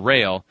will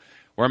derail.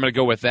 Where I'm going to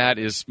go with that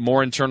is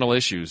more internal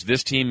issues.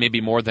 This team, maybe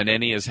more than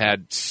any, has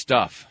had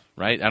stuff,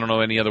 right? I don't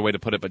know any other way to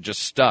put it, but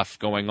just stuff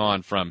going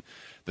on from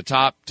the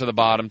top to the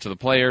bottom to the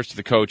players to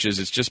the coaches.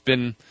 It's just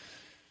been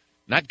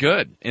not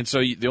good. And so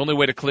the only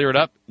way to clear it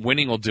up,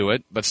 winning will do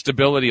it, but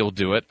stability will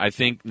do it. I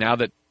think now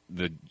that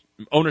the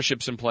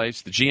ownership's in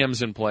place, the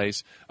GM's in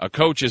place, a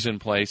coach is in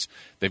place,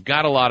 they've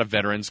got a lot of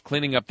veterans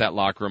cleaning up that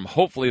locker room.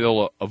 Hopefully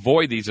they'll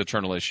avoid these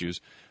eternal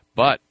issues.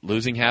 But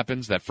losing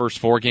happens, that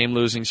first 4-game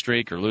losing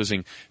streak or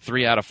losing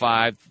 3 out of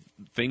 5,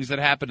 things that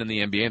happen in the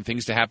NBA and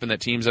things to happen that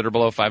teams that are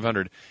below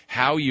 500,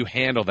 how you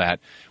handle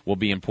that will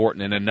be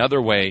important. And another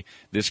way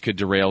this could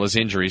derail is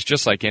injuries,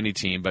 just like any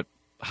team, but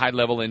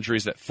high-level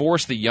injuries that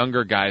force the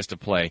younger guys to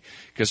play,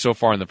 because so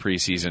far in the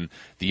preseason,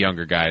 the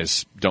younger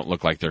guys don't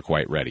look like they're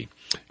quite ready.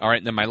 All right,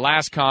 and then my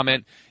last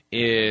comment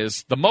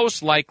is the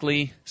most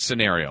likely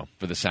scenario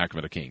for the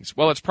Sacramento Kings.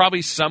 Well, it's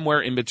probably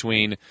somewhere in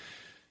between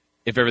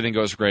if everything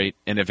goes great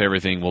and if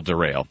everything will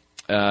derail.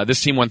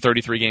 This team won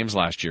 33 games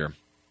last year.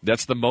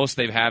 That's the most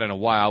they've had in a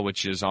while,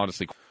 which is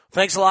honestly...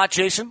 Thanks a lot,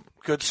 Jason.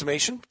 Good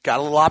summation.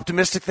 Got a little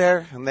optimistic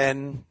there, and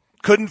then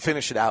couldn't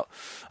finish it out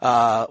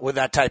with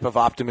that type of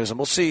optimism.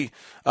 We'll see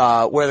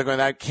where they're going.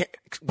 I can't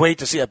wait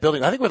to see that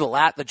building. I think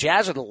the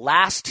Jazz are the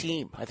last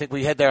team. I think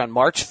we head there on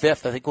March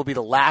 5th. I think we'll be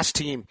the last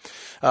team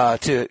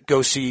to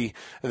go see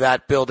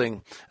that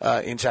building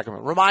in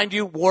Sacramento. Remind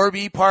you,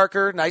 Warby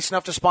Parker, nice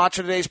enough to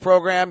sponsor today's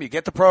program. You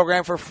get the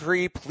program for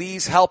free.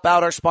 Please help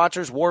out our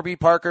sponsors,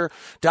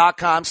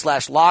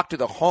 warbyparker.com/lock. Do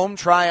the home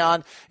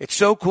try-on. It's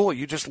so cool.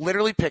 You just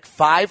literally pick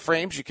 5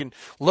 frames. You can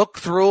look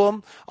through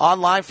them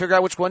online, figure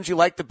out which ones you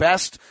like the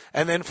best,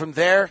 and then from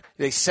there,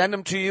 they send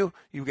them to you.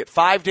 You get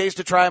 5 days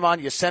to try them on.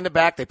 You send it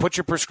back. They put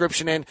your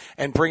prescription in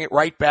and bring it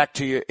right back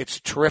to you. It's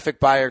a terrific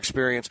buyer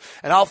experience.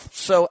 And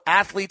also,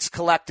 Athletes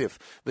Collective,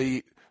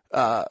 the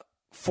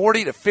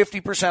 40 to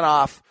 50%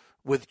 off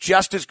with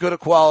just as good a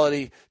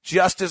quality,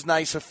 just as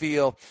nice a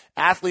feel.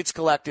 Athletes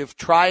Collective,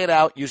 try it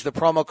out. Use the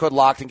promo code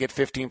LOCKED and get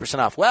 15%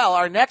 off. Well,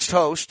 our next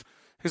host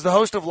is the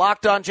host of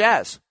Locked On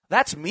Jazz.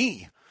 That's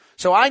me.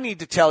 So I need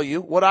to tell you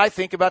what I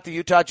think about the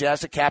Utah Jazz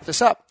to cap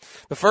this up.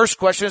 The first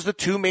question is the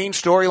two main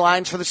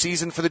storylines for the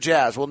season for the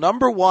Jazz. Well,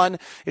 number one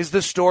is the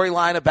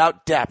storyline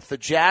about depth. The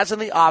Jazz in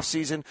the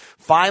offseason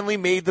finally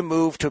made the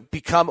move to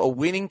become a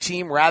winning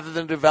team rather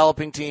than a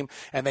developing team,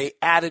 and they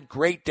added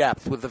great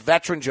depth with the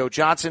veteran Joe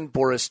Johnson,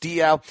 Boris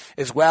Diaw,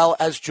 as well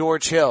as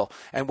George Hill.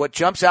 And what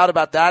jumps out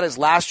about that is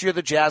last year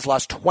the Jazz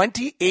lost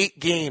 28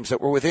 games that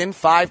were within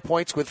 5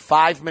 points with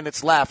 5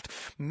 minutes left.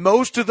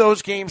 Most of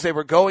those games they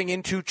were going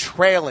into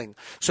trailing.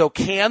 So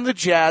can the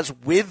Jazz,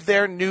 with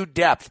their new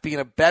depth, be in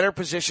a better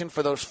position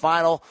for those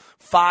final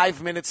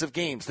 5 minutes of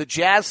games? The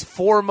Jazz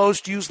 4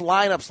 most used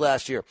lineups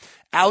last year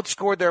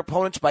outscored their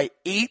opponents by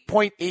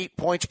 8.8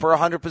 points per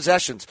 100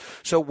 possessions.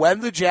 So when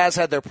the Jazz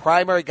had their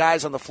primary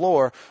guys on the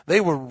floor, they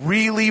were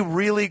really,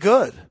 really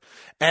good.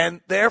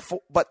 And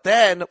therefore, but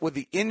then with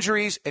the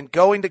injuries and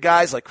going to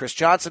guys like Chris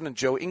Johnson and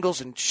Joe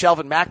Ingles and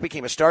Shelvin Mack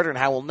became a starter and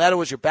Howell Neto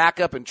was your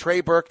backup and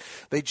Trey Burke,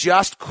 they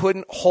just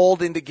couldn't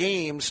hold into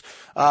games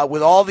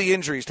with all the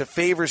injuries to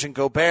Favors and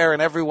Gobert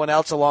and everyone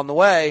else along the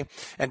way,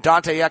 and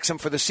Dante Exum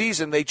for the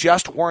season. They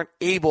just weren't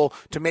able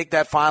to make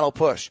that final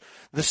push.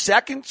 The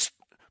second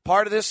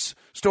part of this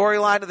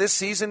storyline of this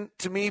season,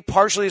 to me,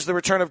 partially is the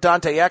return of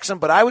Dante Exum,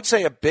 but I would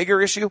say a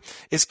bigger issue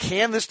is,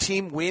 can this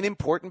team win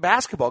important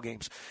basketball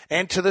games?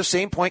 And to the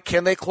same point,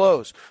 can they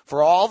close?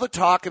 For all the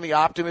talk and the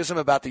optimism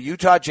about the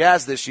Utah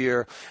Jazz this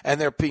year, and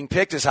they're being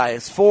picked as high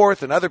as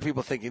 4th, and other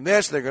people thinking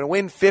they're going to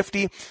win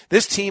 50,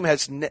 this team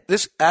has,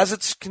 as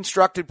it's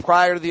constructed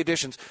prior to the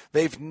additions,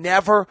 they've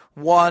never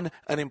won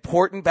an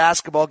important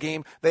basketball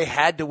game they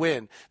had to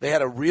win. They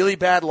had a really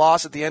bad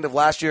loss at the end of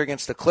last year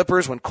against the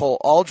Clippers when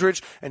Cole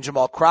Aldridge and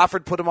Jamal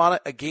Crawford put them on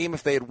it. A game,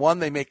 if they had won,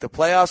 they make the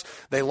playoffs.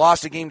 They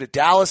lost a game to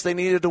Dallas they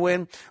needed to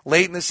win.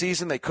 Late in the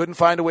season, they couldn't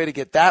find a way to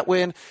get that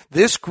win.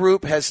 This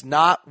group has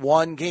not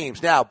won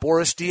games. Now,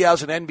 Boris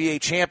Diaw's an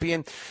NBA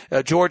champion.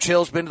 George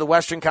Hill's been to the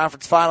Western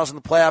Conference Finals in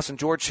the playoffs, and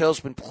George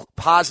Hill's been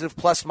positive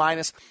plus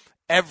minus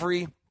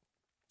every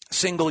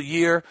single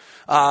year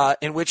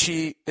in which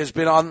he has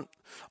been on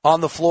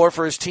the floor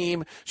for his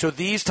team. So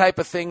these type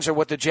of things are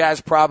what the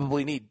Jazz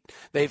probably need.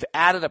 They've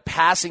added a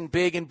passing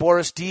big in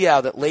Boris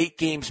Diaw that late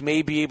games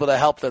may be able to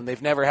help them.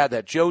 They've never had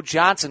that. Joe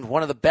Johnson,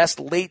 one of the best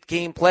late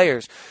game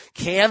players.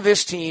 Can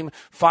this team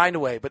find a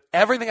way? But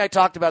everything I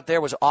talked about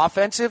there was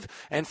offensive,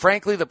 and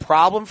frankly, the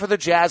problem for the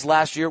Jazz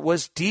last year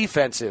was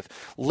defensive.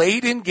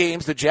 Late in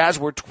games, the Jazz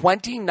were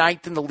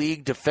 29th in the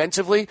league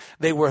defensively.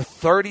 They were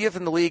 30th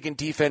in the league in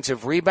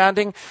defensive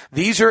rebounding.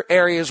 These are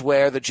areas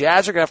where the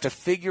Jazz are going to have to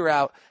figure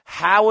out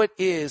how it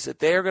is that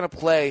they're going to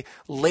play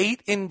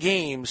late in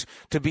games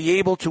to be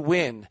able to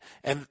win.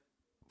 And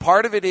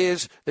part of it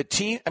is the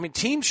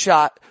team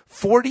shot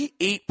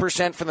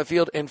 48% from the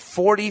field and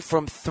 40%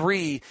 from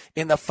 3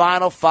 in the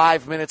final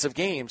 5 minutes of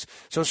games.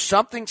 So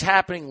something's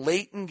happening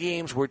late in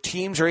games where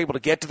teams are able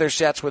to get to their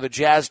sets, where the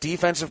Jazz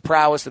defensive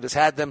prowess that has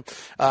had them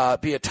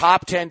be a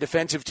top 10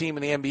 defensive team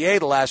in the NBA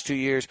the last 2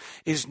 years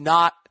is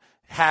not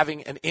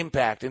having an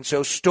impact. And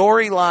so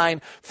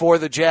storyline for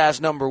the Jazz,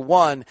 number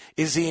one,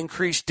 is the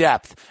increased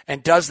depth.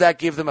 And does that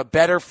give them a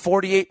better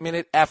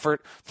 48-minute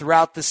effort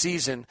throughout the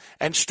season?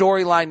 And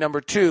storyline number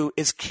two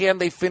is, can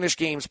they finish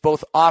games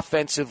both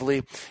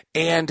offensively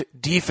and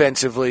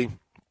defensively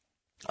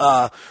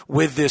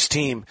with this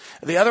team?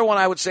 The other one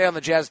I would say on the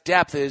Jazz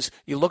depth is,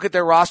 you look at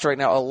their roster right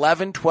now,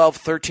 11, 12,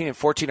 13, and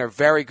 14 are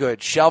very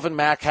good. Shelvin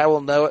Mack, Howell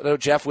Neto,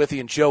 Jeff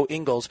Withey, and Joe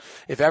Ingles,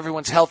 if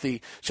everyone's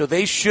healthy. So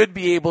they should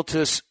be able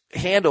to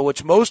handle,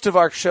 which most of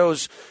our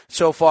shows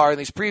so far in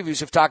these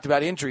previews have talked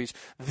about injuries.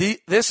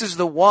 This is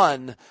the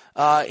one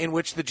in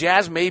which the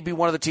Jazz may be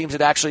one of the teams that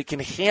actually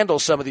can handle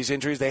some of these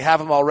injuries. They have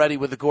them already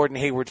with the Gordon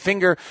Hayward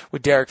finger,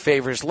 with Derek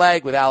Favors'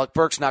 leg, with Alec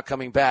Burks not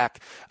coming back.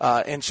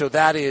 And so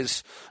that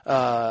is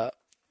that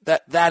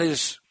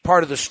is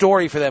part of the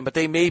story for them, but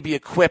they may be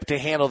equipped to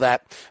handle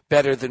that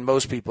better than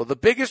most people. The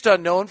biggest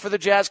unknown for the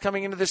Jazz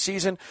coming into this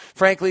season,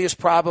 frankly, is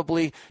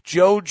probably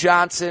Joe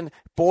Johnson,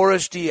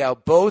 Boris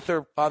Diaw. Both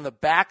are on the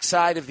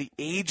backside of the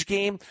age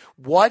game.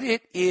 What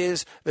it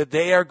is that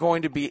they are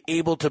going to be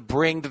able to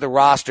bring to the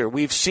roster.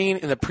 We've seen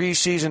in the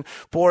preseason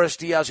Boris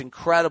Diaw's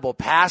incredible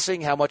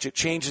passing, how much it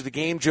changes the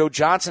game. Joe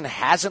Johnson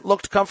hasn't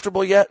looked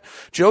comfortable yet.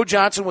 Joe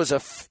Johnson is a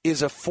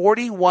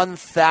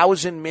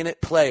 41,000-minute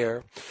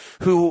player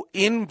who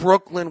in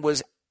Brooklyn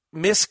was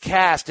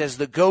miscast as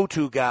the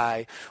go-to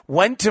guy,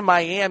 went to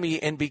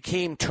Miami and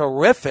became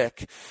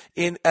terrific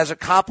as a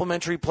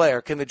complimentary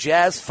player. Can the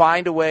Jazz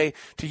find a way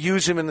to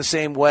use him in the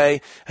same way?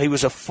 He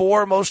was a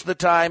 4 most of the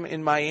time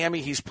in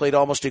Miami. He's played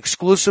almost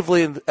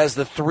exclusively as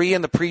the 3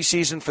 in the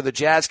preseason for the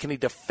Jazz. Can he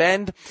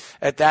defend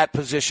at that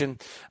position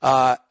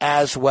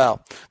as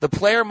well? The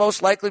player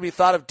most likely to be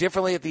thought of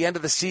differently at the end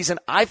of the season,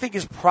 I think,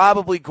 is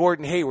probably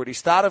Gordon Hayward.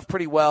 He's thought of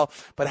pretty well,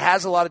 but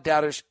has a lot of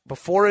doubters.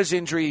 Before his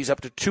injury, he's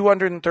up to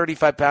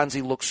 235 pounds.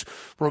 He looks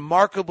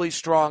remarkably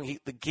strong.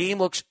 The game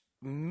looks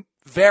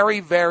very,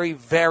 very,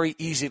 very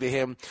easy to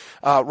him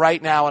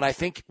right now. And I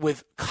think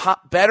with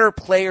better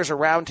players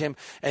around him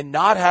and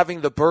not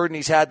having the burden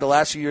he's had the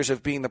last few years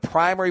of being the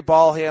primary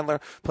ball handler,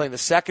 playing the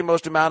second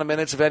most amount of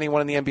minutes of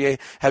anyone in the NBA,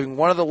 having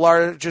one of the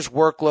largest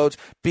workloads,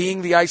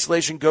 being the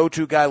isolation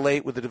go-to guy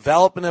late, with the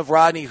development of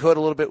Rodney Hood a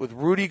little bit, with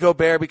Rudy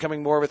Gobert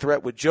becoming more of a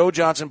threat, with Joe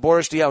Johnson,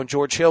 Boris Diaw, and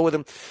George Hill with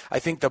him, I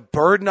think the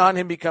burden on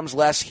him becomes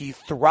less. He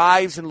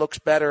thrives and looks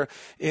better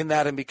in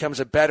that and becomes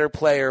a better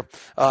player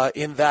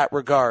in that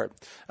regard.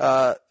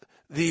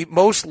 The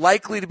most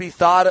likely to be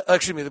thought,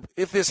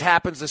 if this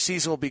happens, the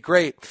season will be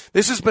great.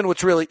 This has been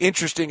what's really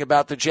interesting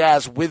about the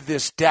Jazz with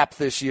this depth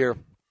this year.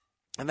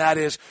 And that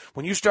is,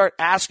 when you start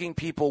asking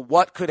people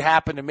what could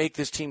happen to make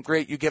this team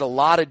great, you get a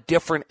lot of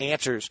different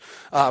answers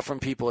from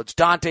people. It's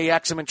Dante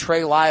Exum and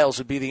Trey Lyles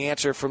would be the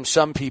answer from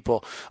some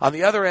people. On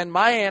the other end,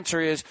 my answer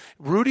is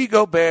Rudy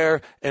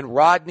Gobert and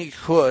Rodney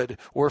Hood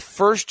were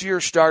first-year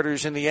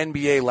starters in the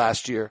NBA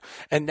last year.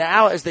 And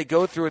now, as they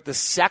go through it the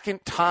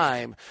second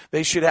time,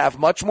 they should have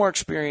much more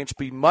experience,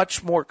 be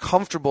much more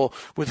comfortable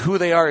with who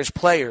they are as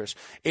players.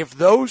 If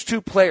those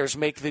two players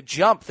make the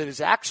jump that is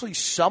actually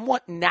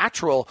somewhat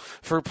natural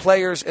for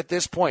players at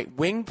this point.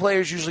 Wing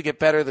players usually get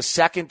better the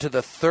second to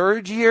the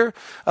third year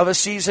of a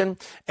season,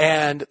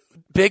 and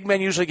big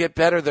men usually get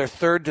better their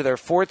third to their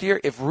fourth year.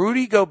 If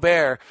Rudy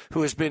Gobert,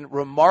 who has been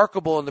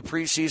remarkable in the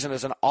preseason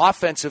as an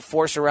offensive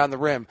force around the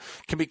rim,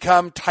 can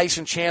become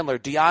Tyson Chandler,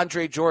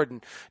 DeAndre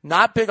Jordan,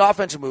 not big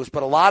offensive moves,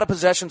 but a lot of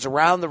possessions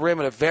around the rim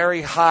at a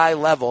very high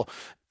level,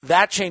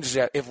 that changes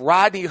it. If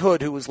Rodney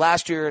Hood, who was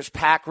last year's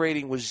PAC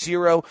rating was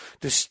 0,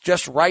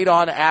 just right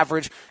on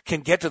average,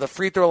 can get to the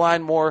free throw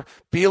line more,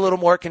 be a little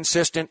more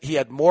consistent. He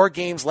had more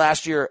games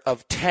last year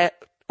of 10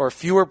 or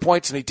fewer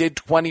points than he did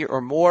 20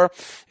 or more.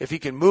 If he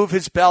can move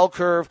his bell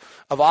curve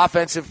of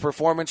offensive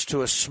performance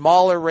to a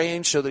smaller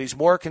range so that he's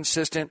more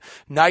consistent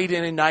night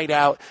in and night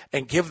out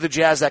and give the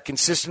Jazz that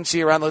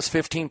consistency around those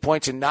 15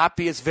 points and not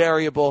be as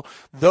variable,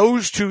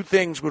 those two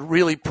things would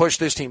really push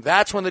this team.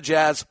 That's when the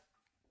Jazz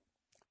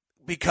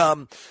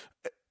become,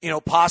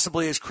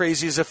 possibly as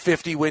crazy as a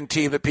 50-win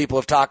team that people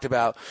have talked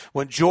about.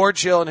 When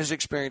George Hill and his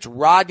experience,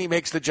 Rodney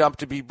makes the jump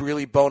to be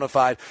really bona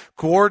fide.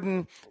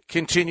 Gordon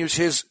continues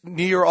his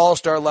near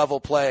all-star level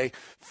play.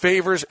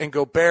 Favors and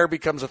Gobert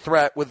becomes a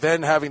threat, with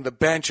then having the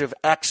bench of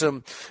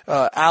Exum,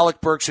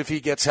 Alec Burks if he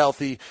gets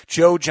healthy,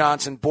 Joe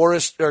Johnson,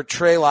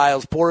 Trey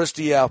Lyles, Boris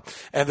Diaw,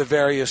 and the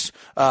various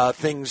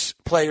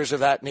players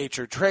of that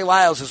nature. Trey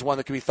Lyles is one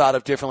that can be thought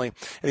of differently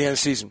at the end of the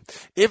season.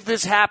 If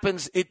this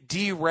happens, it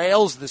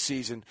derails the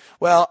season.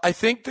 Well, I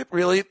think that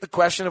really the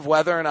question of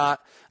whether or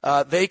not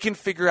they can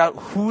figure out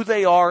who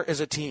they are as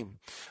a team.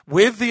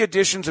 With the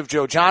additions of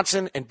Joe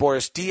Johnson and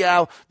Boris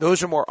Diaw,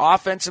 those are more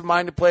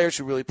offensive-minded players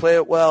who really play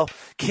it well.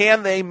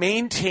 Can they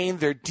maintain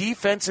their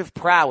defensive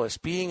prowess,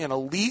 being an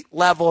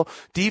elite-level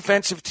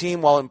defensive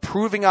team while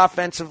improving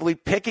offensively,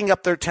 picking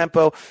up their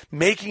tempo,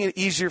 making it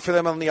easier for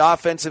them on the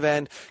offensive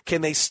end?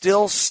 Can they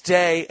still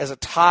stay as a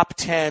top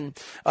 10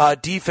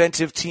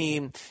 defensive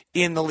team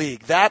in the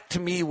league? That, to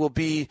me, will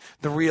be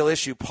the real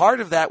issue. Part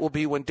of that will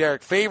be when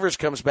Derek Favors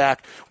comes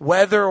back,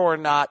 whether or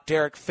not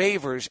Derek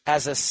Favors,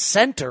 as a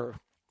center,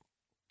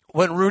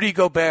 when Rudy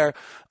Gobert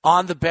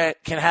on the bench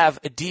can have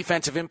a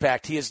defensive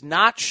impact. He has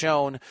not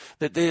shown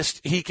that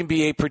he can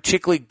be a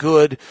particularly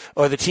good,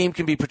 or the team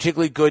can be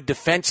particularly good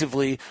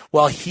defensively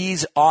while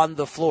he's on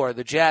the floor.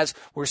 The Jazz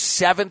were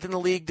 7th in the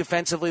league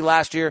defensively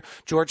last year.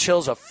 George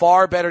Hill's a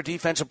far better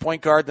defensive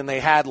point guard than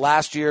they had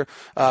last year,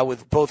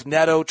 with both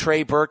Neto,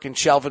 Trey Burke, and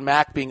Shelvin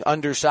Mack being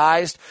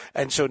undersized.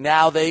 And so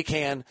now they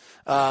can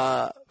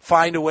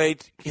find a way.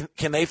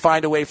 Can they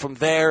find a way from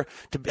there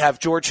to have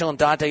George Hill and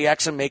Dante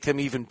Exum make them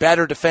even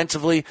better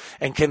defensively?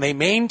 And can they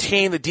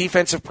maintain the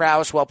defensive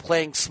prowess while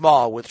playing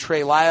small with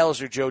Trey Lyles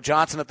or Joe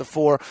Johnson at the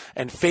 4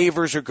 and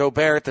Favors or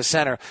Gobert at the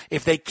center?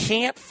 If they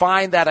can't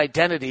find that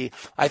identity,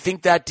 I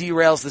think that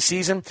derails the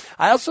season.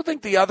 I also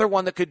think the other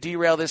one that could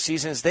derail this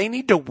season is they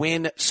need to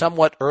win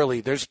somewhat early.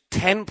 There's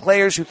 10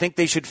 players who think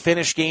they should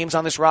finish games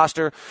on this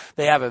roster.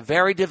 They have a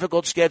very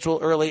difficult schedule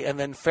early and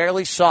then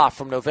fairly soft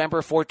from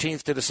November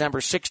 14th to December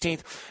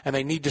 16th, and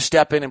they need to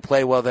step in and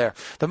play well there.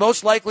 The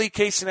most likely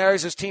case scenario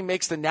is this team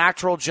makes the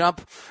natural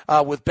jump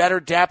with better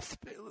depth.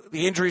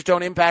 The injuries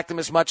don't impact them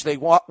as much. They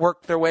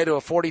work their way to a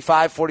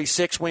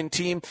 45-46 win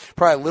team,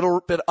 probably a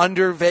little bit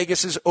under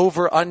Vegas's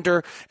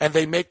over-under, and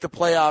they make the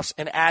playoffs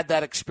and add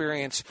that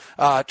experience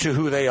to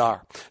who they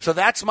are. So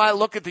that's my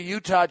look at the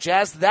Utah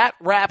Jazz. That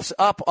wraps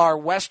up our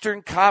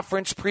Western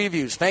Conference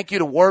previews. Thank you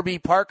to Warby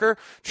Parker.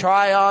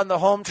 Try on the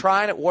home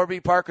trying at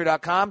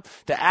warbyparker.com.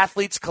 To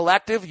Athletes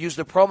Collective, use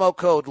the promo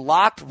code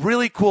LOCKED.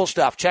 Really cool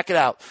stuff. Check it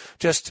out.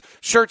 Just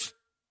search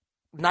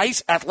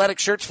nice athletic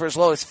shirts for as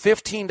low as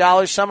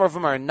 $15. Some of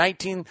them are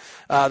 $19.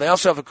 They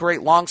also have a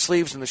great long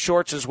sleeves and the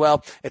shorts as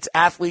well. It's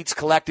Athletes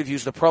Collective.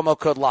 Use the promo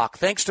code LOCK.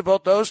 Thanks to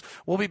both those.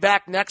 We'll be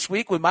back next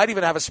week. We might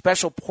even have a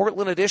special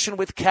Portland edition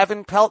with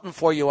Kevin Pelton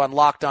for you on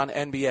Locked On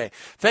NBA.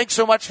 Thanks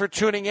so much for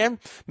tuning in.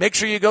 Make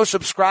sure you go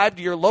subscribe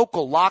to your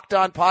local Locked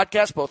On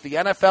podcast, both the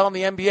NFL and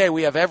the NBA.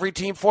 We have every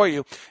team for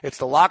you. It's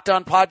the Locked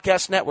On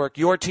Podcast Network,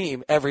 your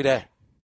team every day.